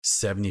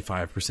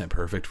 75%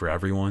 perfect for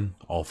everyone,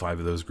 all 5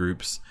 of those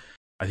groups.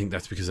 I think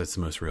that's because that's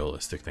the most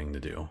realistic thing to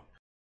do.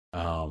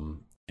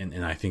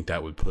 And I think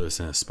that would put us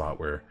in a spot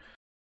where,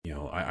 you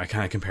know, I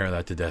kind of compare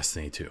that to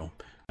Destiny 2.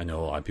 I know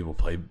a lot of people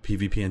play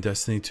PvP in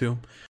Destiny 2,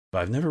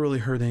 but I've never really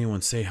heard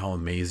anyone say how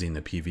amazing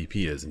the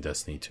PvP is in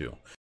Destiny 2.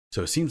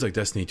 So it seems like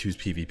Destiny 2's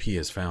PvP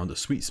has found a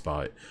sweet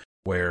spot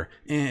where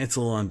it's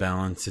a little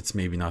unbalanced. It's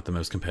maybe not the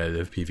most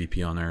competitive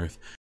PvP on Earth,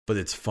 but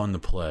it's fun to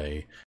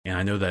play. And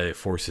I know that it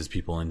forces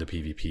people into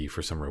PvP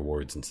for some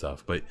rewards and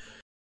stuff, but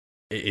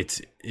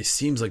it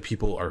seems like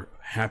people are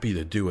happy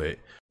to do it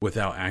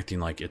without acting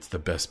like it's the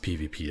best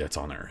PvP that's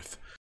on Earth.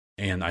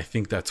 And I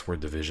think that's where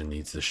Division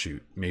needs to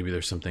shoot. Maybe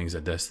there's some things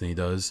that Destiny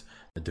does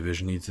that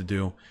Division needs to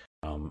do.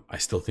 I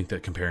still think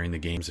that comparing the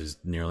games is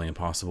nearly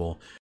impossible,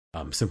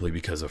 simply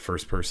because of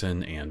first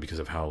person and because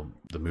of how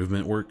the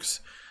movement works.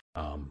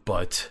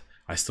 But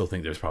I still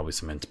think there's probably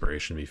some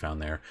inspiration to be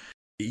found there,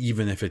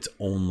 even if it's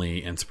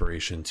only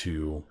inspiration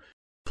to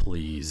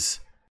please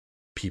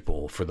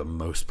people for the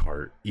most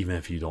part, even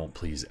if you don't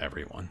please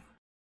everyone.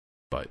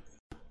 But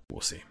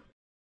we'll see.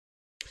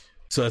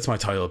 So that's my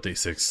title update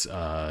 6.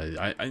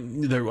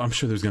 I'm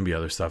sure there's going to be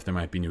other stuff. There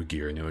might be new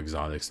gear, new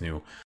exotics,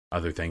 new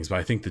other things, but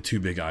I think the two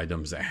big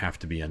items that have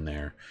to be in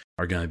there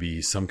are going to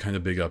be some kind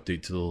of big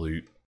update to the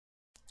loot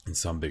and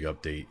some big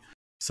update,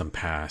 some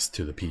pass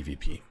to the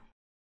PvP.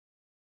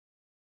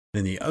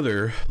 Then the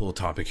other little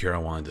topic here I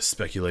wanted to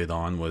speculate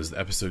on was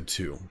episode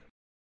 2.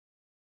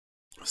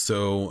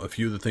 So a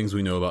few of the things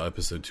we know about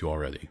episode 2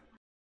 already.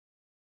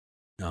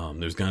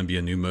 There's going to be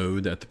a new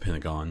mode at the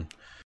Pentagon,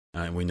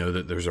 and we know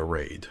that there's a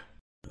raid.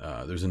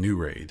 There's a new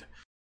raid.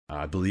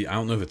 I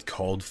don't know if it's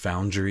called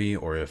Foundry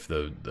or if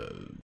the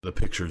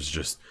pictures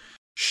just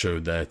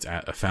showed that it's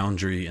at a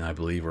foundry, and I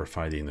believe we're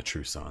fighting the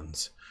True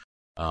Sons.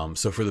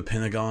 So for the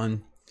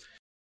Pentagon,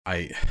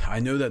 I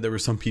know that there were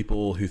some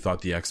people who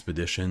thought the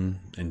expedition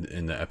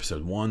in the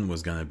episode 1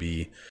 was going to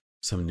be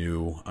some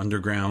new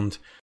underground,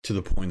 to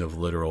the point of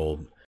literal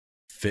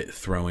fit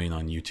throwing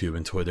on YouTube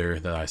and Twitter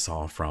that I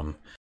saw from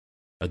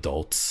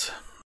adults,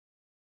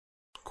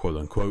 quote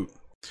unquote.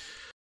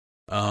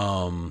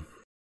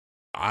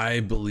 I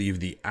believe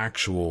the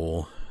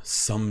actual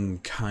some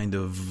kind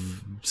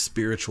of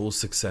spiritual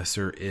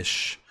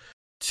successor-ish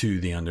to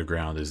the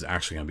underground is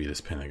actually going to be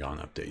this Pentagon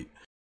update.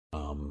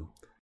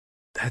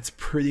 That's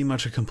pretty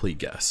much a complete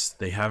guess.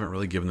 They haven't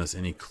really given us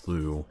any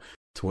clue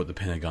to what the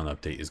Pentagon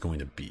update is going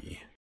to be.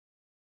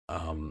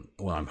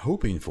 What I'm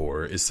hoping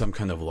for is some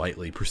kind of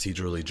lightly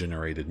procedurally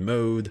generated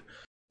mode,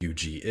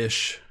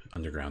 UG-ish,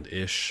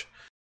 underground-ish,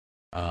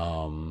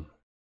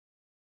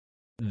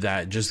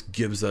 that just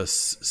gives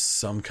us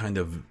some kind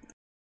of,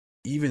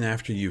 even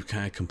after you've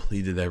kind of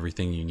completed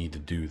everything you need to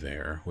do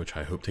there, which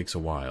I hope takes a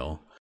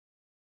while,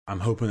 I'm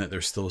hoping that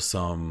there's still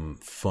some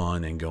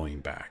fun in going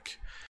back.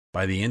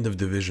 By the end of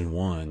Division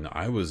 1,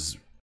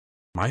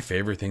 my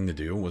favorite thing to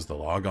do was to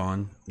log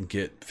on,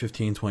 get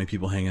 15, 20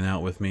 people hanging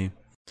out with me,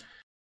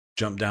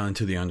 jump down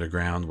into the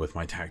underground with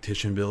my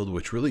tactician build,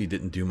 which really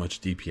didn't do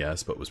much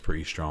DPS, but was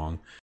pretty strong,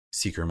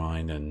 Seeker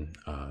Mine and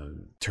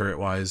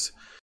turret-wise,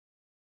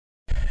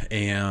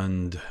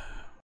 and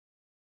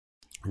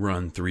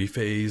run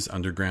 3-phase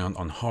underground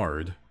on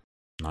hard,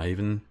 not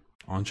even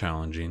on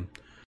challenging,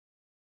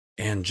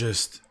 and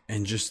just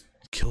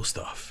kill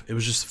stuff. It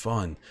was just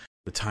fun.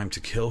 The time to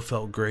kill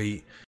felt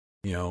great,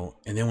 and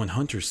then when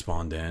hunters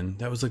spawned in,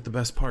 that was like the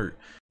best part.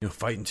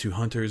 Fighting 2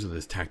 hunters with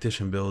this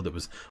tactician build that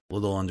was a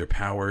little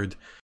underpowered.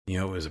 It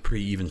was a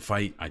pretty even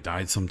fight. I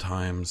died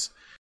sometimes.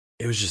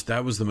 It was just,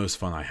 that was the most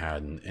fun I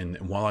had. And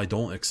while I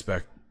don't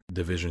expect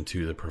Division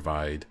 2 to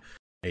provide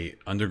a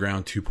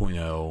Underground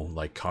 2.0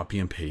 like copy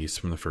and paste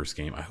from the first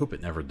game, I hope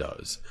it never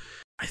does.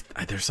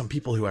 There's some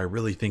people who I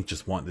really think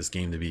just want this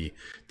game to be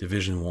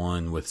Division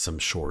 1 with some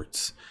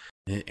shorts.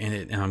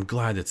 And I'm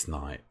glad it's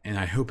not. And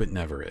I hope it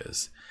never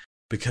is.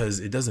 Because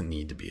it doesn't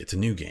need to be. It's a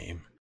new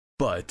game.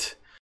 But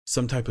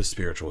some type of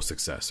spiritual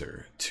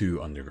successor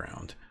to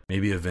Underground.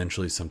 Maybe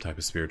eventually some type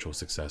of spiritual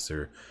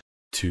successor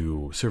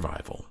to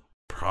Survival.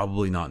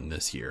 Probably not in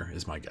this year,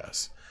 is my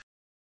guess.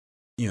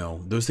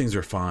 Those things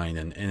are fine.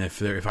 And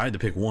if I had to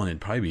pick one,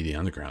 it'd probably be the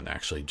Underground,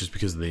 actually. Just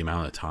because of the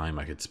amount of time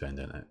I could spend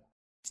in it.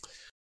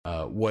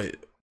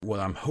 What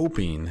I'm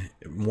hoping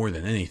more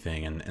than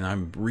anything, and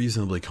I'm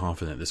reasonably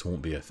confident this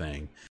won't be a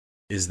thing,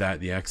 is that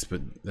the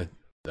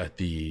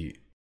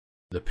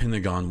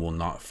Pentagon will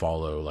not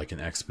follow like an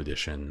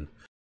expedition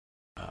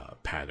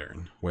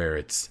pattern where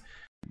it's,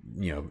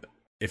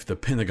 if the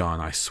Pentagon,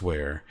 I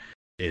swear,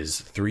 is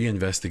 3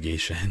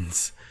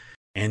 investigations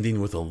ending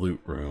with a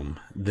loot room,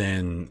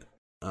 then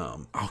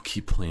I'll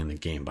keep playing the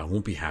game, but I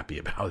won't be happy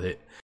about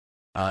it.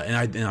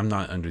 And I'm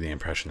not under the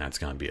impression that's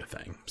going to be a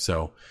thing.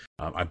 So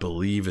I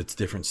believe it's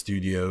different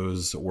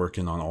studios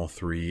working on all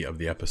 3 of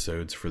the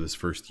episodes for this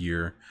first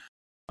year.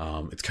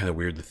 It's kind of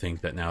weird to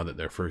think that now that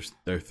they're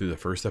through the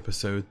first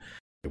episode,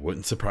 it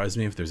wouldn't surprise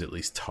me if there's at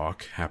least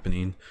talk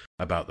happening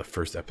about the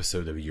first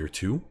episode of year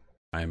 2.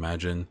 I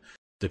imagine,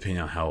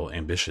 depending on how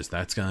ambitious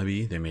that's going to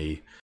be,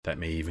 that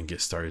may even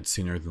get started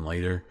sooner than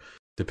later,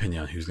 depending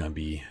on who's going to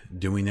be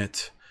doing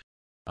it.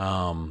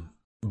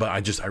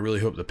 But I really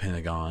hope the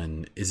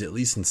Pentagon is at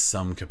least in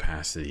some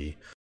capacity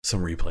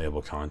some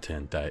replayable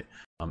content that,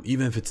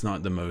 even if it's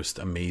not the most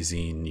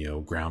amazing,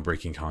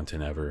 groundbreaking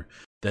content ever,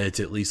 that it's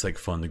at least like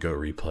fun to go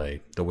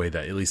replay the way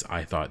that at least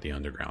I thought the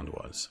Underground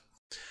was.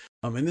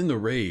 And then the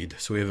raid.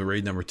 So we have the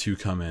raid number 2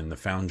 coming, the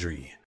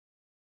Foundry.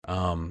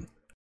 I'm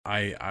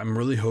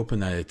really hoping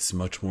that it's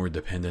much more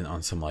dependent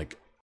on some like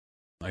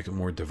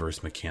more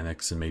diverse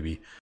mechanics and maybe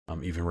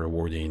even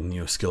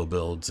rewarding, skill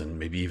builds and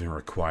maybe even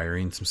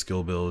requiring some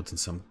skill builds in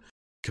some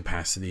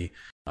capacity.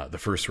 The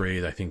first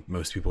raid, I think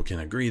most people can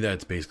agree that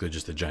it's basically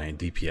just a giant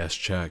DPS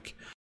check.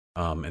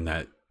 and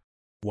that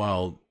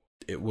while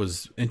it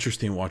was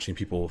interesting watching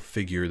people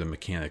figure the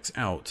mechanics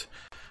out,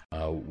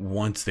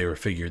 once they were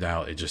figured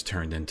out, it just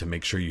turned into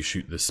make sure you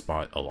shoot this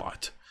spot a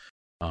lot.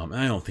 And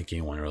I don't think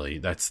anyone really,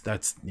 that's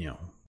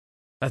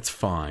that's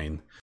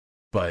fine,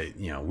 but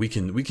we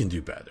can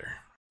do better.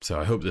 So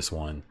I hope this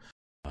one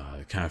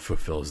kind of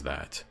fulfills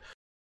that.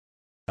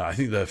 I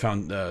think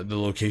the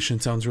location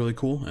sounds really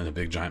cool, and a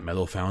big giant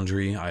metal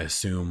foundry. I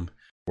assume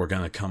we're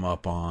gonna come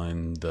up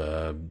on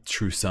the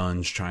True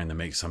Sons trying to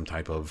make some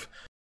type of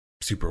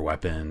super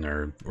weapon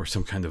or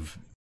some kind of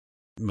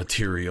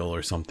material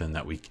or something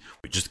that we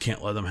just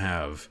can't let them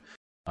have.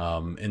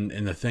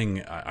 And the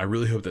thing, I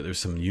really hope that there's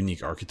some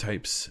unique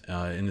archetypes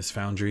in this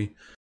foundry.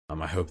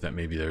 I hope that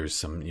maybe there's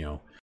some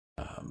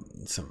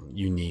some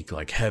unique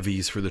like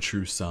heavies for the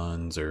True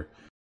Sons or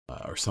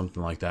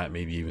something like that.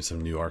 Maybe even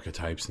some new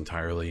archetypes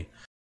entirely.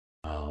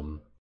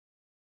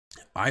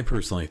 I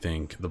personally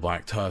think the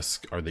Black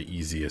Tusk are the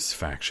easiest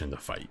faction to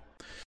fight.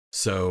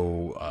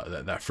 So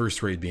that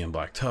first raid being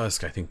Black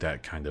Tusk, I think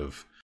that kind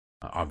of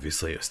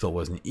obviously it still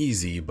wasn't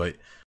easy, but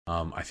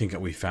I think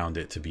that we found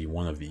it to be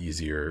one of the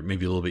easier,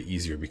 maybe a little bit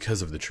easier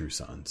because of the True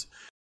Sons,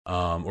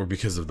 or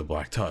because of the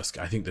Black Tusk.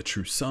 I think the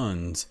True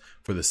Sons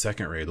for the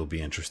second raid will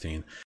be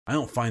interesting. I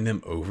don't find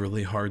them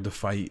overly hard to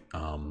fight,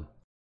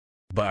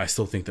 but I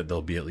still think that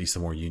they'll be at least a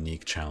more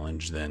unique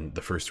challenge than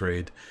the first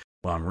raid.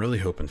 What I'm really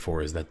hoping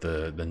for is that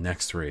the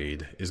next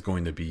raid is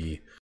going to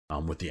be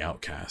with the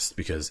Outcast,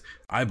 because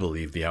I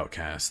believe the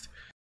Outcast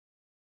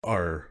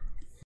are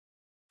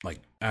like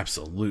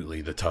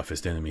absolutely the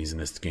toughest enemies in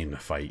this game to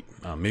fight.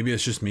 Maybe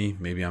it's just me,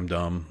 maybe I'm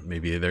dumb,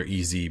 maybe they're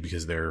easy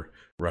because their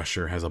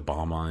rusher has a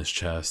bomb on his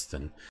chest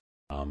and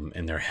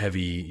they're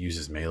heavy,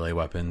 uses melee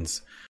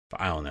weapons,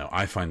 but I don't know.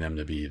 I find them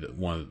to be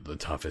one of the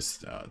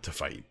toughest to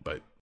fight,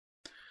 but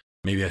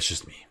maybe that's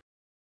just me.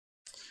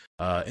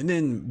 And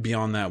then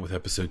beyond that, with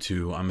episode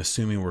 2, I'm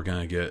assuming we're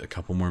gonna get a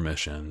couple more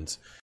missions,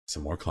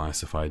 some more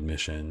classified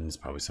missions,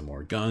 probably some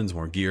more guns,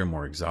 more gear,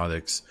 more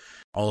exotics,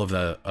 all of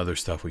that other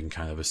stuff we can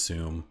kind of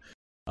assume.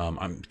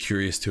 I'm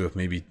curious too if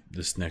maybe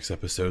this next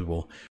episode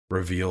will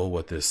reveal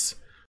what this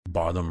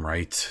bottom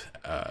right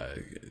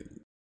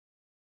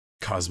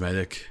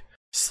cosmetic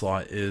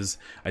slot is.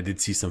 I did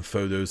see some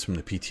photos from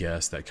the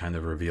PTS that kind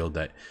of revealed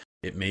that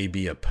it may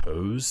be a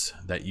pose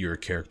that your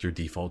character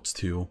defaults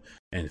to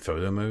in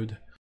photo mode.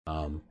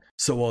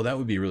 So while that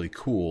would be really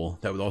cool,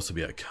 that would also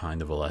be a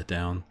kind of a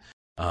letdown.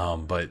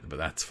 But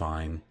that's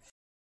fine.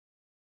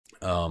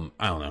 I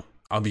don't know.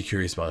 I'll be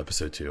curious about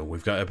episode 2.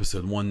 We've got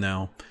episode 1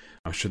 now.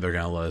 I'm sure they're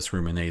gonna let us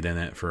ruminate in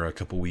it for a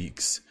couple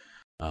weeks.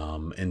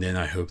 And then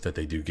I hope that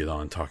they do get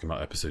on talking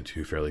about episode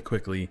 2 fairly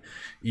quickly,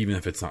 even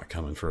if it's not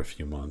coming for a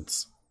few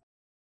months.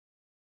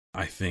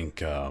 I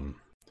think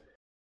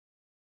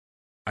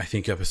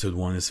episode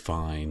 1 is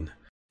fine,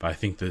 but I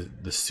think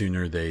the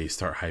sooner they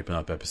start hyping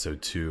up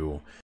episode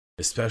 2,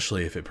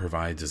 especially if it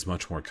provides as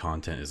much more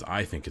content as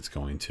I think it's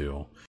going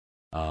to,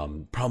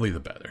 probably the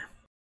better,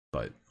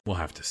 but we'll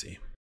have to see.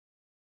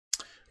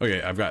 Okay,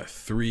 I've got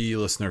 3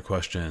 listener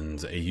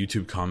questions, a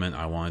YouTube comment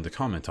I wanted to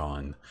comment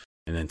on,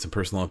 and then some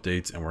personal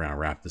updates, and we're gonna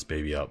wrap this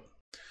baby up.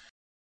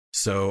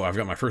 So I've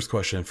got my first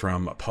question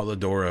from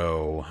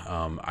Polidoro.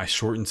 I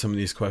shortened some of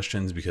these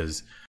questions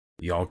because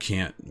y'all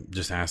can't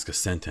just ask a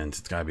sentence.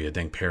 It's gotta be a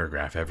dang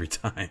paragraph every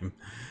time.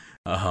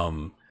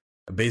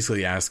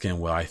 Basically asking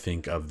what I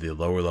think of the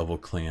lower level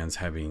clans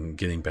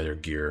getting better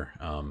gear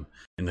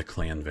in the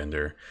clan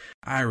vendor.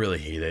 I really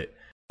hate it.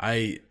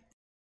 I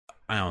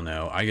don't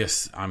know. I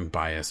guess I'm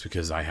biased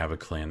because I have a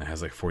clan that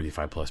has like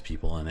 45 plus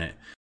people in it.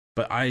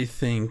 But I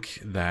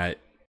think that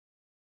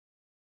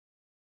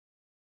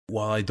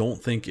while I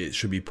don't think it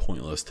should be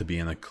pointless to be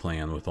in a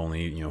clan with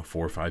only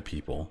 4 or 5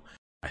 people,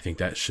 I think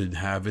that should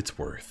have its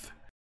worth.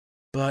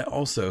 But I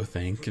also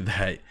think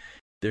that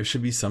there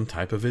should be some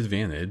type of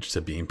advantage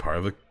to being part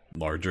of a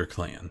larger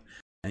clan.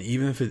 And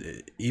even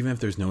if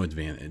there's no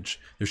advantage,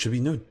 there should be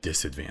no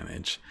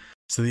disadvantage.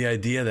 So the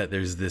idea that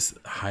there's this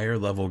higher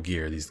level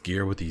gear, these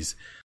gear with these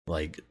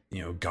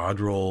god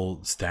roll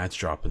stats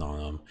dropping on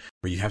them,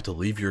 where you have to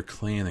leave your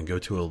clan and go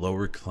to a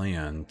lower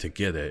clan to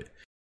get it.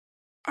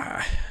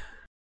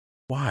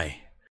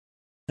 Why?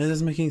 That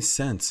doesn't make any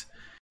sense.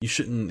 You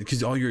shouldn't,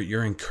 because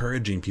you're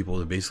encouraging people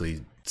to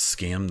basically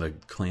scam the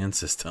clan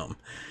system.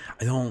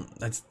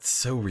 That's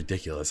so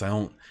ridiculous.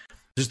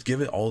 Just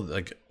give it all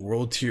like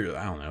world tier.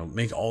 I don't know.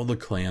 Make all the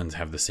clans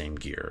have the same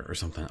gear or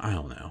something. I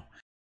don't know.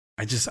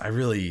 I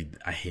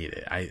hate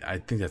it. I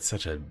think that's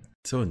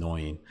so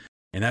annoying.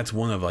 And that's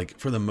one of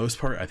for the most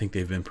part, I think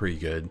they've been pretty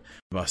good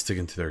about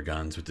sticking to their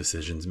guns with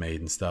decisions made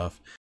and stuff.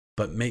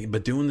 But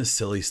doing the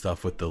silly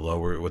stuff with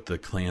the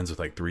clans with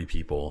like 3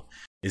 people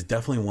is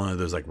definitely one of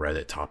those like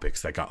Reddit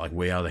topics that got like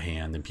way out of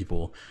hand, and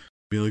people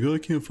be like, "Oh, I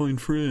can't find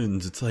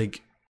friends." It's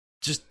like,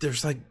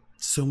 there's like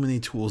so many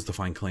tools to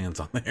find clans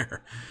on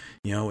there.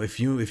 If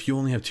you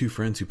only have 2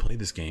 friends who play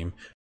this game,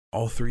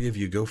 all 3 of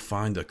you go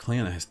find a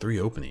clan that has 3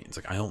 openings.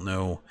 Like, I don't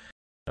know.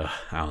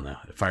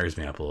 It fires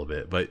me up a little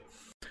bit, but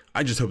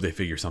I just hope they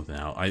figure something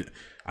out.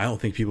 I don't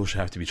think people should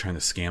have to be trying to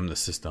scam the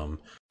system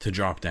to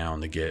drop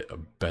down to get a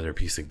better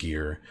piece of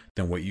gear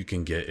than what you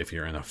can get if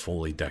you're in a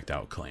fully decked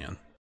out clan.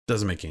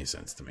 Doesn't make any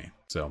sense to me.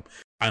 So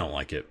I don't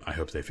like it. I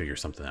hope they figure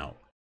something out.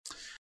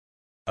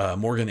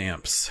 Morgan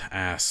Amps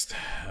asked,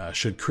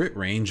 should crit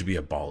range be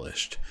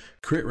abolished?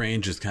 Crit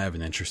range is kind of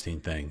an interesting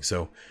thing.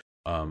 So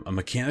a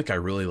mechanic I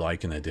really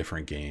like in a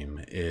different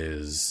game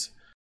is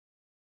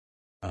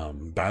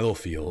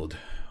Battlefield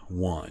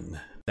 1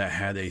 that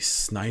had a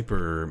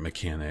sniper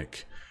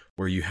mechanic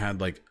where you had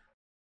like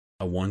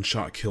a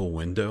one-shot kill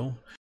window,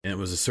 and it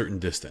was a certain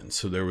distance.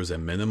 So there was a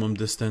minimum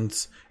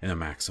distance and a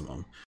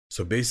maximum.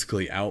 So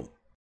basically out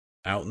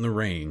in the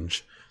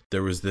range,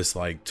 there was this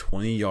like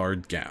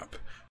 20-yard gap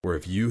where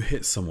if you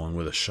hit someone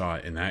with a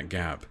shot in that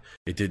gap,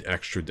 it did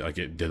extra, like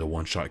it did a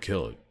one-shot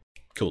kill. It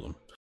killed them.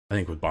 I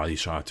think with body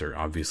shots or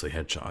obviously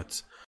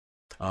headshots.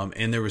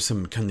 And there was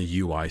some kind of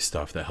UI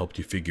stuff that helped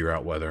you figure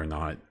out whether or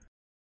not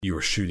you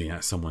were shooting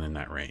at someone in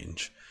that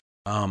range.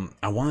 I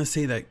want to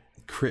say that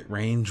crit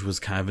range was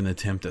kind of an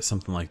attempt at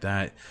something like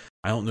that.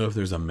 I don't know if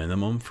there's a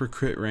minimum for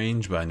crit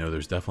range, but I know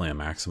there's definitely a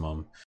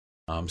maximum.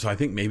 So I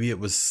think maybe it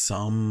was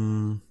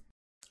some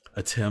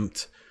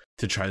attempt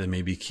to try to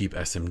maybe keep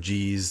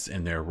SMGs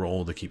in their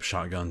role, to keep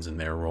shotguns in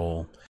their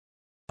role.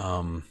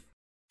 I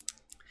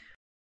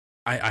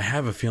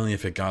have a feeling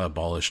if it got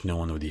abolished, no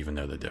one would even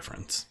know the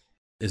difference,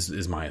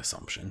 is my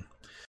assumption.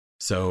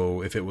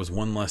 So if it was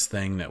one less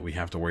thing that we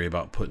have to worry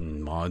about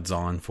putting mods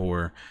on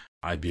for,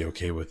 I'd be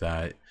okay with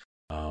that.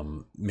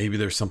 Maybe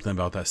there's something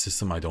about that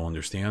system I don't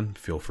understand.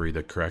 Feel free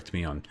to correct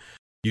me on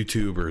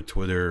YouTube or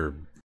Twitter or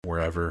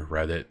wherever,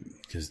 Reddit,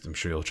 because I'm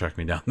sure you'll track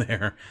me down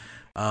there.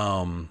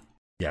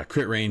 Yeah,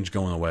 crit range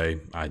going away,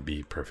 I'd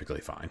be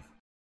perfectly fine.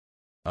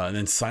 And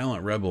then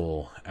Silent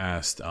Rebel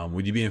asked,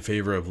 would you be in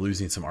favor of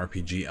losing some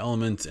RPG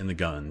elements in the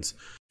guns?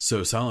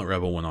 So Silent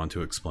Rebel went on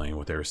to explain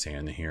what they were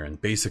saying here, and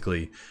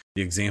basically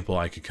the example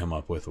I could come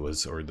up with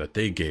was, or that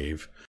they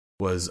gave,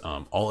 was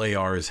all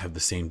ARs have the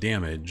same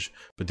damage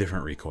but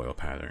different recoil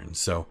patterns.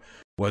 So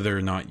whether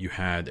or not you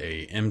had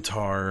a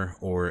MTAR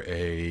or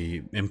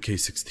a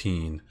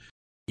MK16,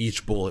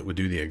 each bullet would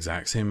do the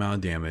exact same amount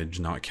of damage,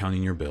 not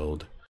counting your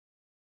build.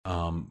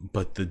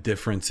 But the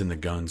difference in the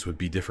guns would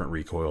be different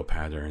recoil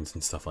patterns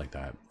and stuff like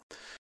that.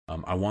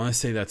 I want to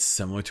say that's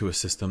similar to a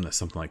system that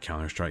something like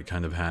Counter-Strike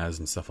kind of has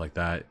and stuff like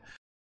that.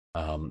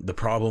 The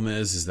problem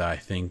is that I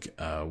think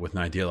with an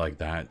idea like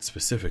that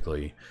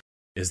specifically,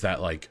 is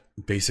that like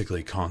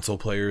basically console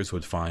players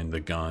would find the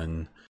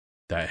gun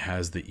that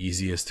has the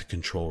easiest to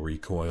control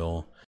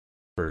recoil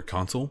for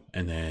console,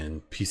 and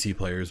then PC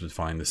players would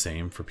find the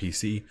same for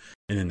PC,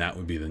 and then that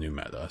would be the new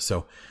meta.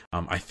 So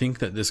I think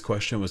that this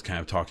question was kind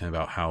of talking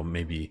about how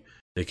maybe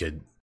they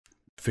could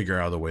figure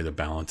out a way to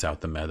balance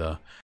out the meta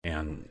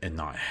and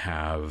not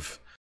have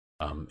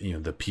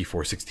the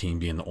P416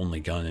 being the only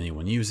gun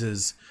anyone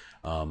uses.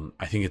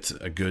 I think it's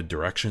a good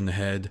direction to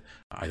head.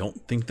 I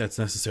don't think that's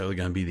necessarily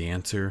going to be the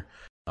answer,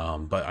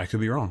 but I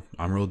could be wrong.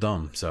 I'm real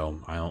dumb,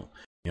 so I don't,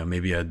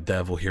 maybe a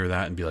dev will hear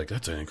that and be like,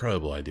 that's an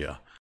incredible idea.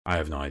 I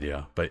have no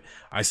idea, but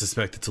I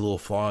suspect it's a little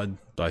flawed,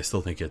 but I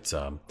still think it's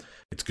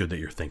good that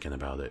you're thinking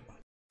about it.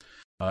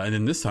 And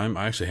then this time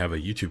I actually have a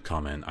YouTube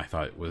comment I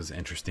thought was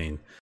interesting.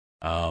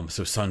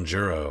 So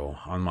Sanjuro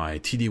on my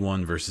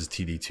TD1 versus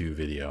TD2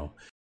 video,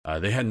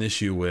 they had an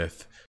issue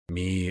with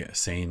me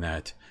saying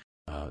that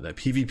that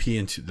PvP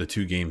in the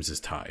two games is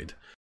tied.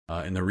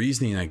 And the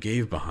reasoning I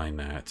gave behind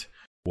that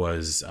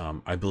was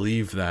I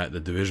believe that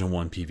the Division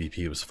 1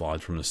 PvP was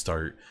flawed from the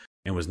start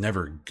and was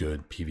never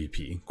good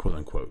PvP, quote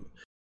unquote.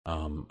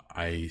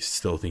 I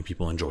still think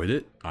people enjoyed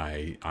it.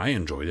 I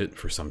enjoyed it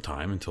for some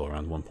time until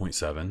around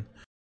 1.7.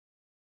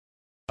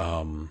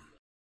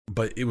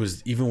 But it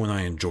was, even when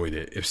I enjoyed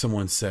it, if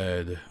someone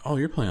said, oh,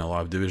 you're playing a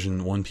lot of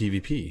Division 1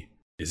 PvP,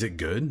 is it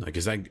good? Like,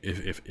 is that,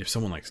 if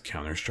someone likes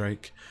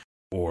Counter-Strike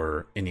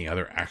or any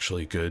other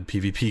actually good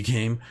PvP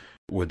game,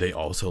 would they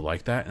also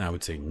like that? And I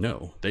would say,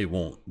 no, they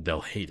won't.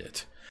 They'll hate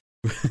it.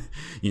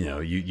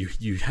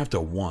 You have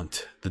to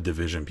want the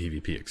Division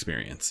PvP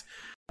experience.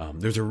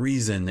 There's a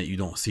reason that you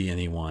don't see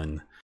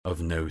anyone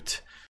of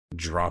note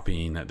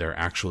dropping their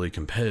actually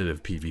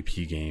competitive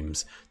PvP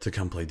games to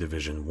come play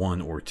Division 1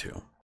 or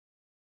 2.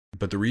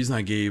 But the reason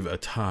I gave a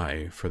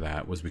tie for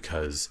that was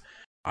because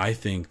I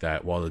think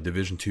that while the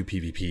Division 2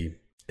 PvP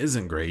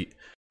isn't great,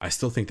 I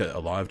still think that a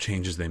lot of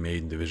changes they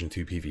made in Division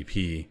 2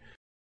 PvP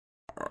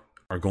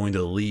are going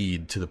to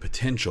lead to the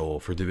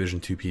potential for Division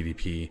 2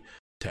 PvP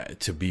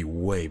to be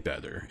way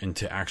better and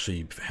to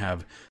actually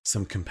have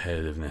some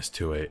competitiveness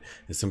to it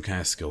and some kind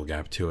of skill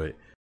gap to it.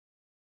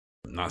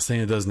 I'm not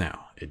saying it does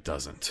now. It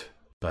doesn't.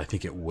 But I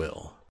think it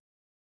will.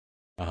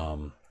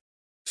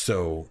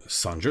 So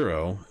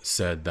Sanjuro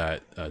said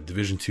that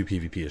Division 2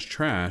 PvP is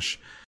trash,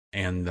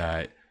 and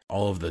that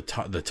all of the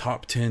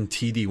top 10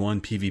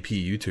 TD1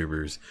 PvP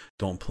YouTubers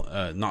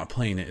not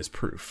playing it is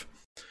proof.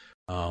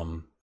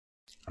 I'm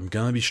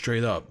gonna be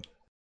straight up.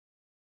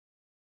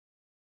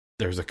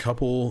 There's a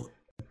couple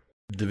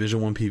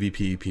Division 1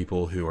 PvP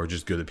people who are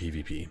just good at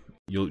PvP.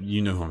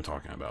 You know who I'm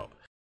talking about.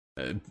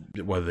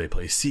 whether they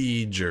play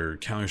Siege or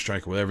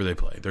Counter-Strike or whatever they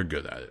play, they're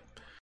good at it.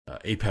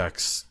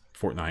 Apex,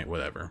 Fortnite,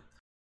 whatever.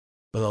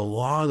 But a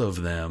lot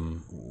of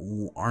them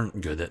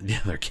aren't good at the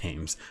other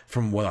games,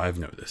 from what I've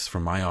noticed,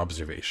 from my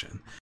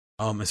observation.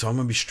 And so I'm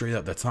going to be straight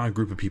up, that's not a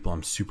group of people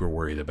I'm super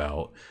worried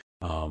about.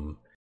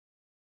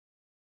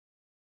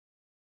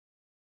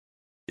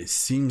 It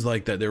seems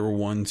like that there were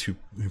ones who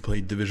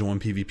played Division 1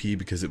 PvP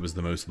because it was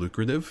the most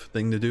lucrative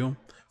thing to do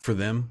for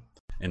them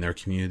and their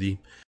community.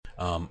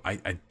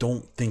 I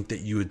don't think that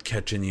you would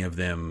catch any of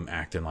them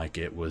acting like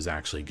it was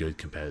actually good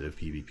competitive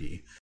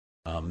PvP.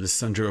 This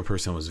Sundro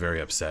person was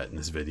very upset in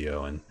this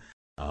video, and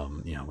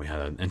we had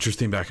an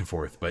interesting back and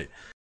forth, but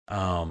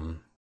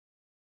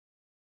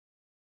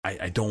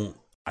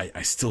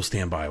I still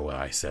stand by what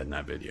I said in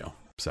that video.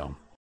 So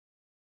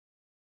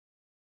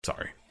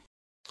sorry.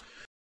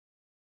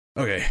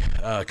 Okay,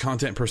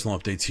 content personal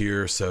updates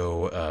here.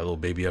 So a little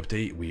baby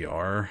update. We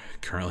are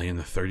currently in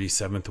the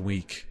 37th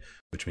week,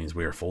 which means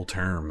we are full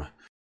term,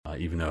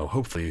 even though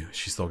hopefully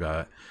she's still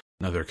got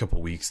another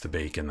couple weeks to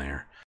bake in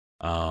there.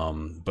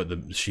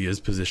 But she is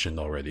positioned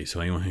already,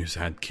 so anyone who's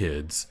had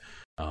kids,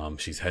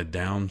 she's head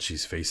down,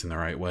 she's facing the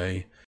right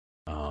way,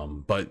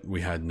 but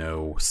we had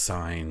no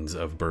signs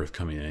of birth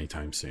coming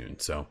anytime soon,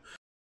 so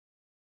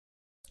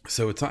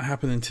it's not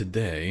happening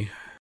today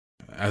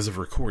as of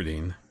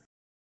recording,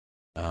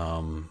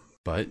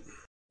 but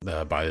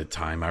by the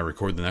time I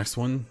record the next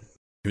one,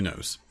 who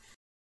knows,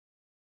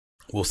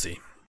 we'll see.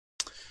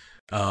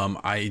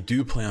 I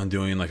do plan on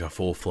doing like a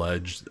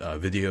full-fledged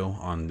video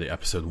on the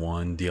episode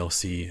 1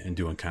 DLC and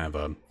doing kind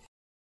of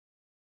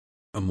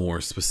a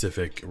more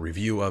specific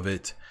review of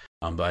it.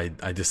 But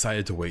I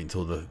decided to wait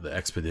until the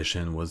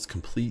expedition was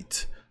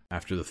complete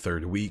after the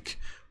 3rd week,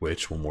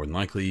 which will more than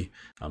likely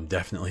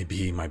definitely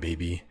be my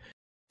baby.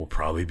 Will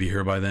probably be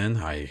here by then.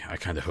 I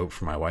kind of hope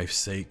for my wife's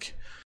sake.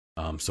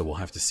 So we'll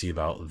have to see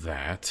about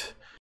that.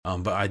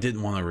 But I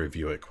didn't want to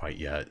review it quite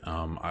yet.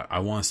 I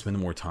want to spend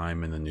more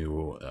time in the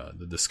new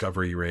the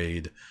Discovery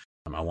raid.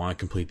 I want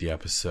to complete the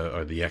episode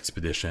or the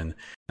expedition,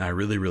 and I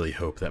really, really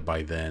hope that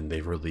by then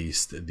they've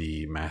released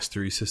the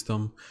mastery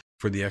system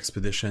for the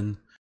expedition.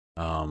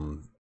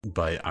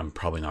 But I'm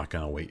probably not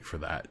going to wait for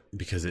that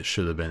because it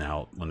should have been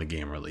out when the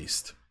game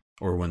released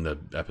or when the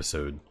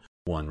episode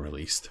 1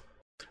 released.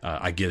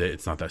 I get it;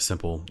 it's not that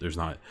simple. There's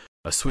not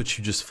a switch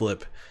you just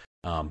flip,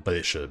 but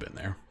it should have been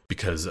there.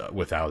 Because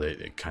without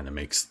it, it kind of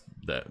makes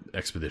the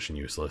expedition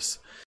useless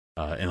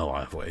in a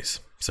lot of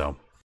ways. So,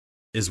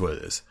 is what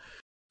it is.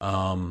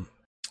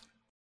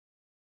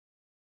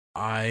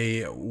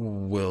 I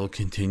will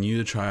continue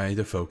to try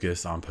to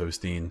focus on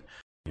posting,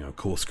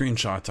 cool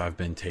screenshots I've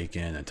been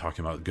taking and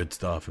talking about good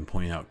stuff and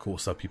pointing out cool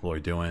stuff people are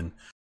doing.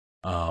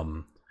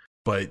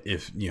 But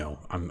if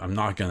I'm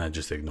not gonna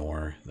just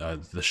ignore the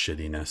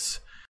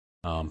shittiness.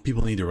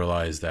 People need to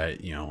realize that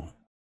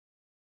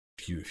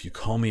if you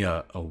call me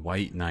a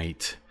white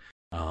knight,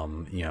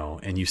 and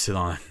you sit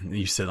on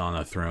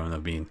a throne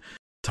of being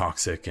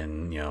toxic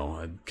and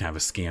kind of a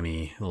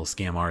scammy little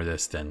scam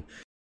artist and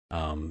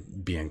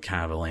being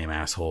kind of a lame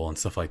asshole and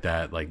stuff like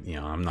that,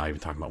 I'm not even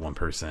talking about one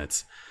person.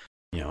 It's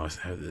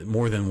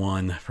more than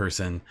one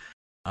person.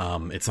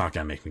 It's not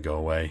gonna make me go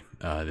away.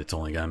 It's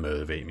only gonna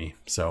motivate me.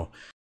 So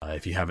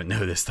if you haven't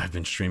noticed, I've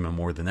been streaming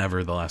more than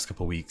ever the last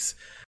couple weeks.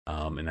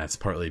 And that's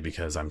partly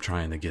because I'm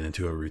trying to get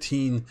into a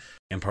routine,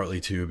 and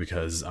partly too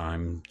because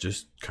I'm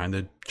just kind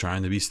of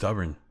trying to be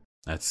stubborn.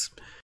 That's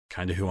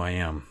kind of who I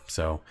am.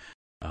 So,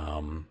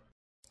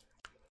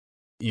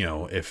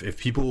 if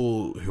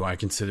people who I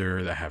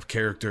consider that have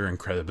character and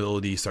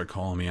credibility start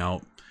calling me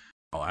out,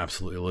 I'll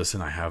absolutely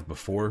listen. I have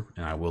before,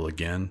 and I will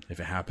again if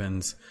it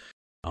happens.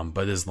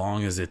 But as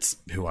long as it's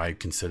who I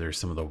consider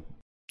some of the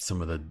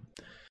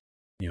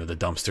the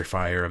dumpster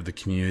fire of the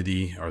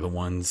community are the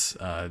ones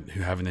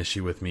who have an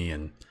issue with me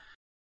and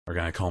are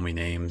gonna call me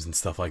names and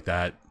stuff like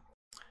that,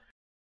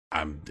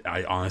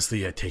 I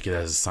honestly take it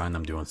as a sign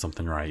I'm doing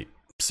something right.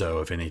 So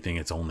if anything,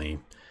 it's only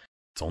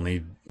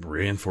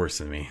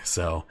reinforcing me.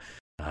 So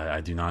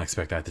I do not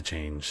expect that to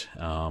change.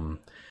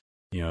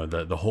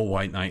 The whole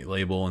white knight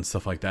label and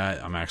stuff like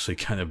that, I'm actually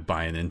kind of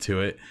buying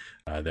into it.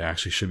 There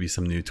actually should be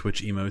some new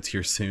Twitch emotes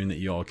here soon that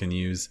you all can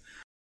use.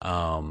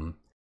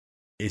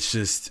 It's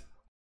just,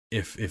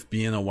 if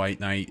being a white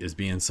knight is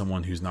being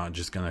someone who's not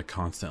just gonna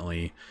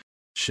constantly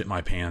shit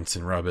my pants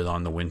and rub it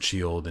on the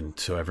windshield and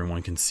so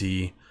everyone can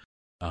see,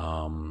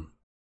 then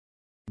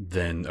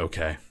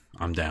okay,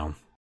 I'm down.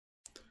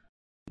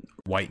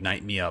 White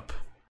knight me up.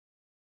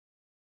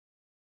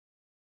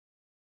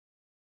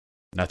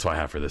 That's what I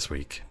have for this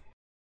week.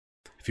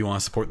 If you want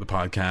to support the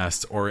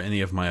podcast or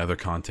any of my other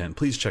content,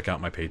 please check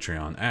out my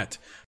Patreon at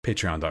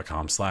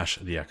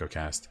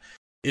patreon.com/theechocast.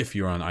 If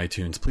you're on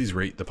iTunes, please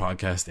rate the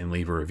podcast and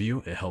leave a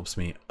review. It helps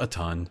me a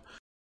ton.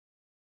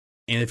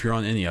 And if you're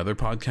on any other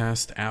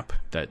podcast app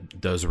that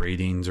does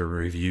ratings or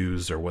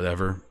reviews or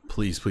whatever,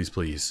 please, please,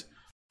 please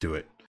do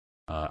it.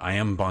 I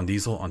am Bon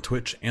Diesel on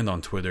Twitch and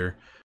on Twitter.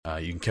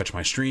 You can catch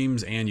my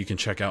streams and you can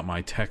check out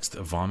my text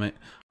vomit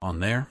on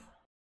there.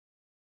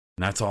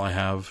 And that's all I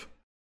have.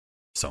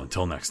 So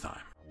until next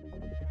time.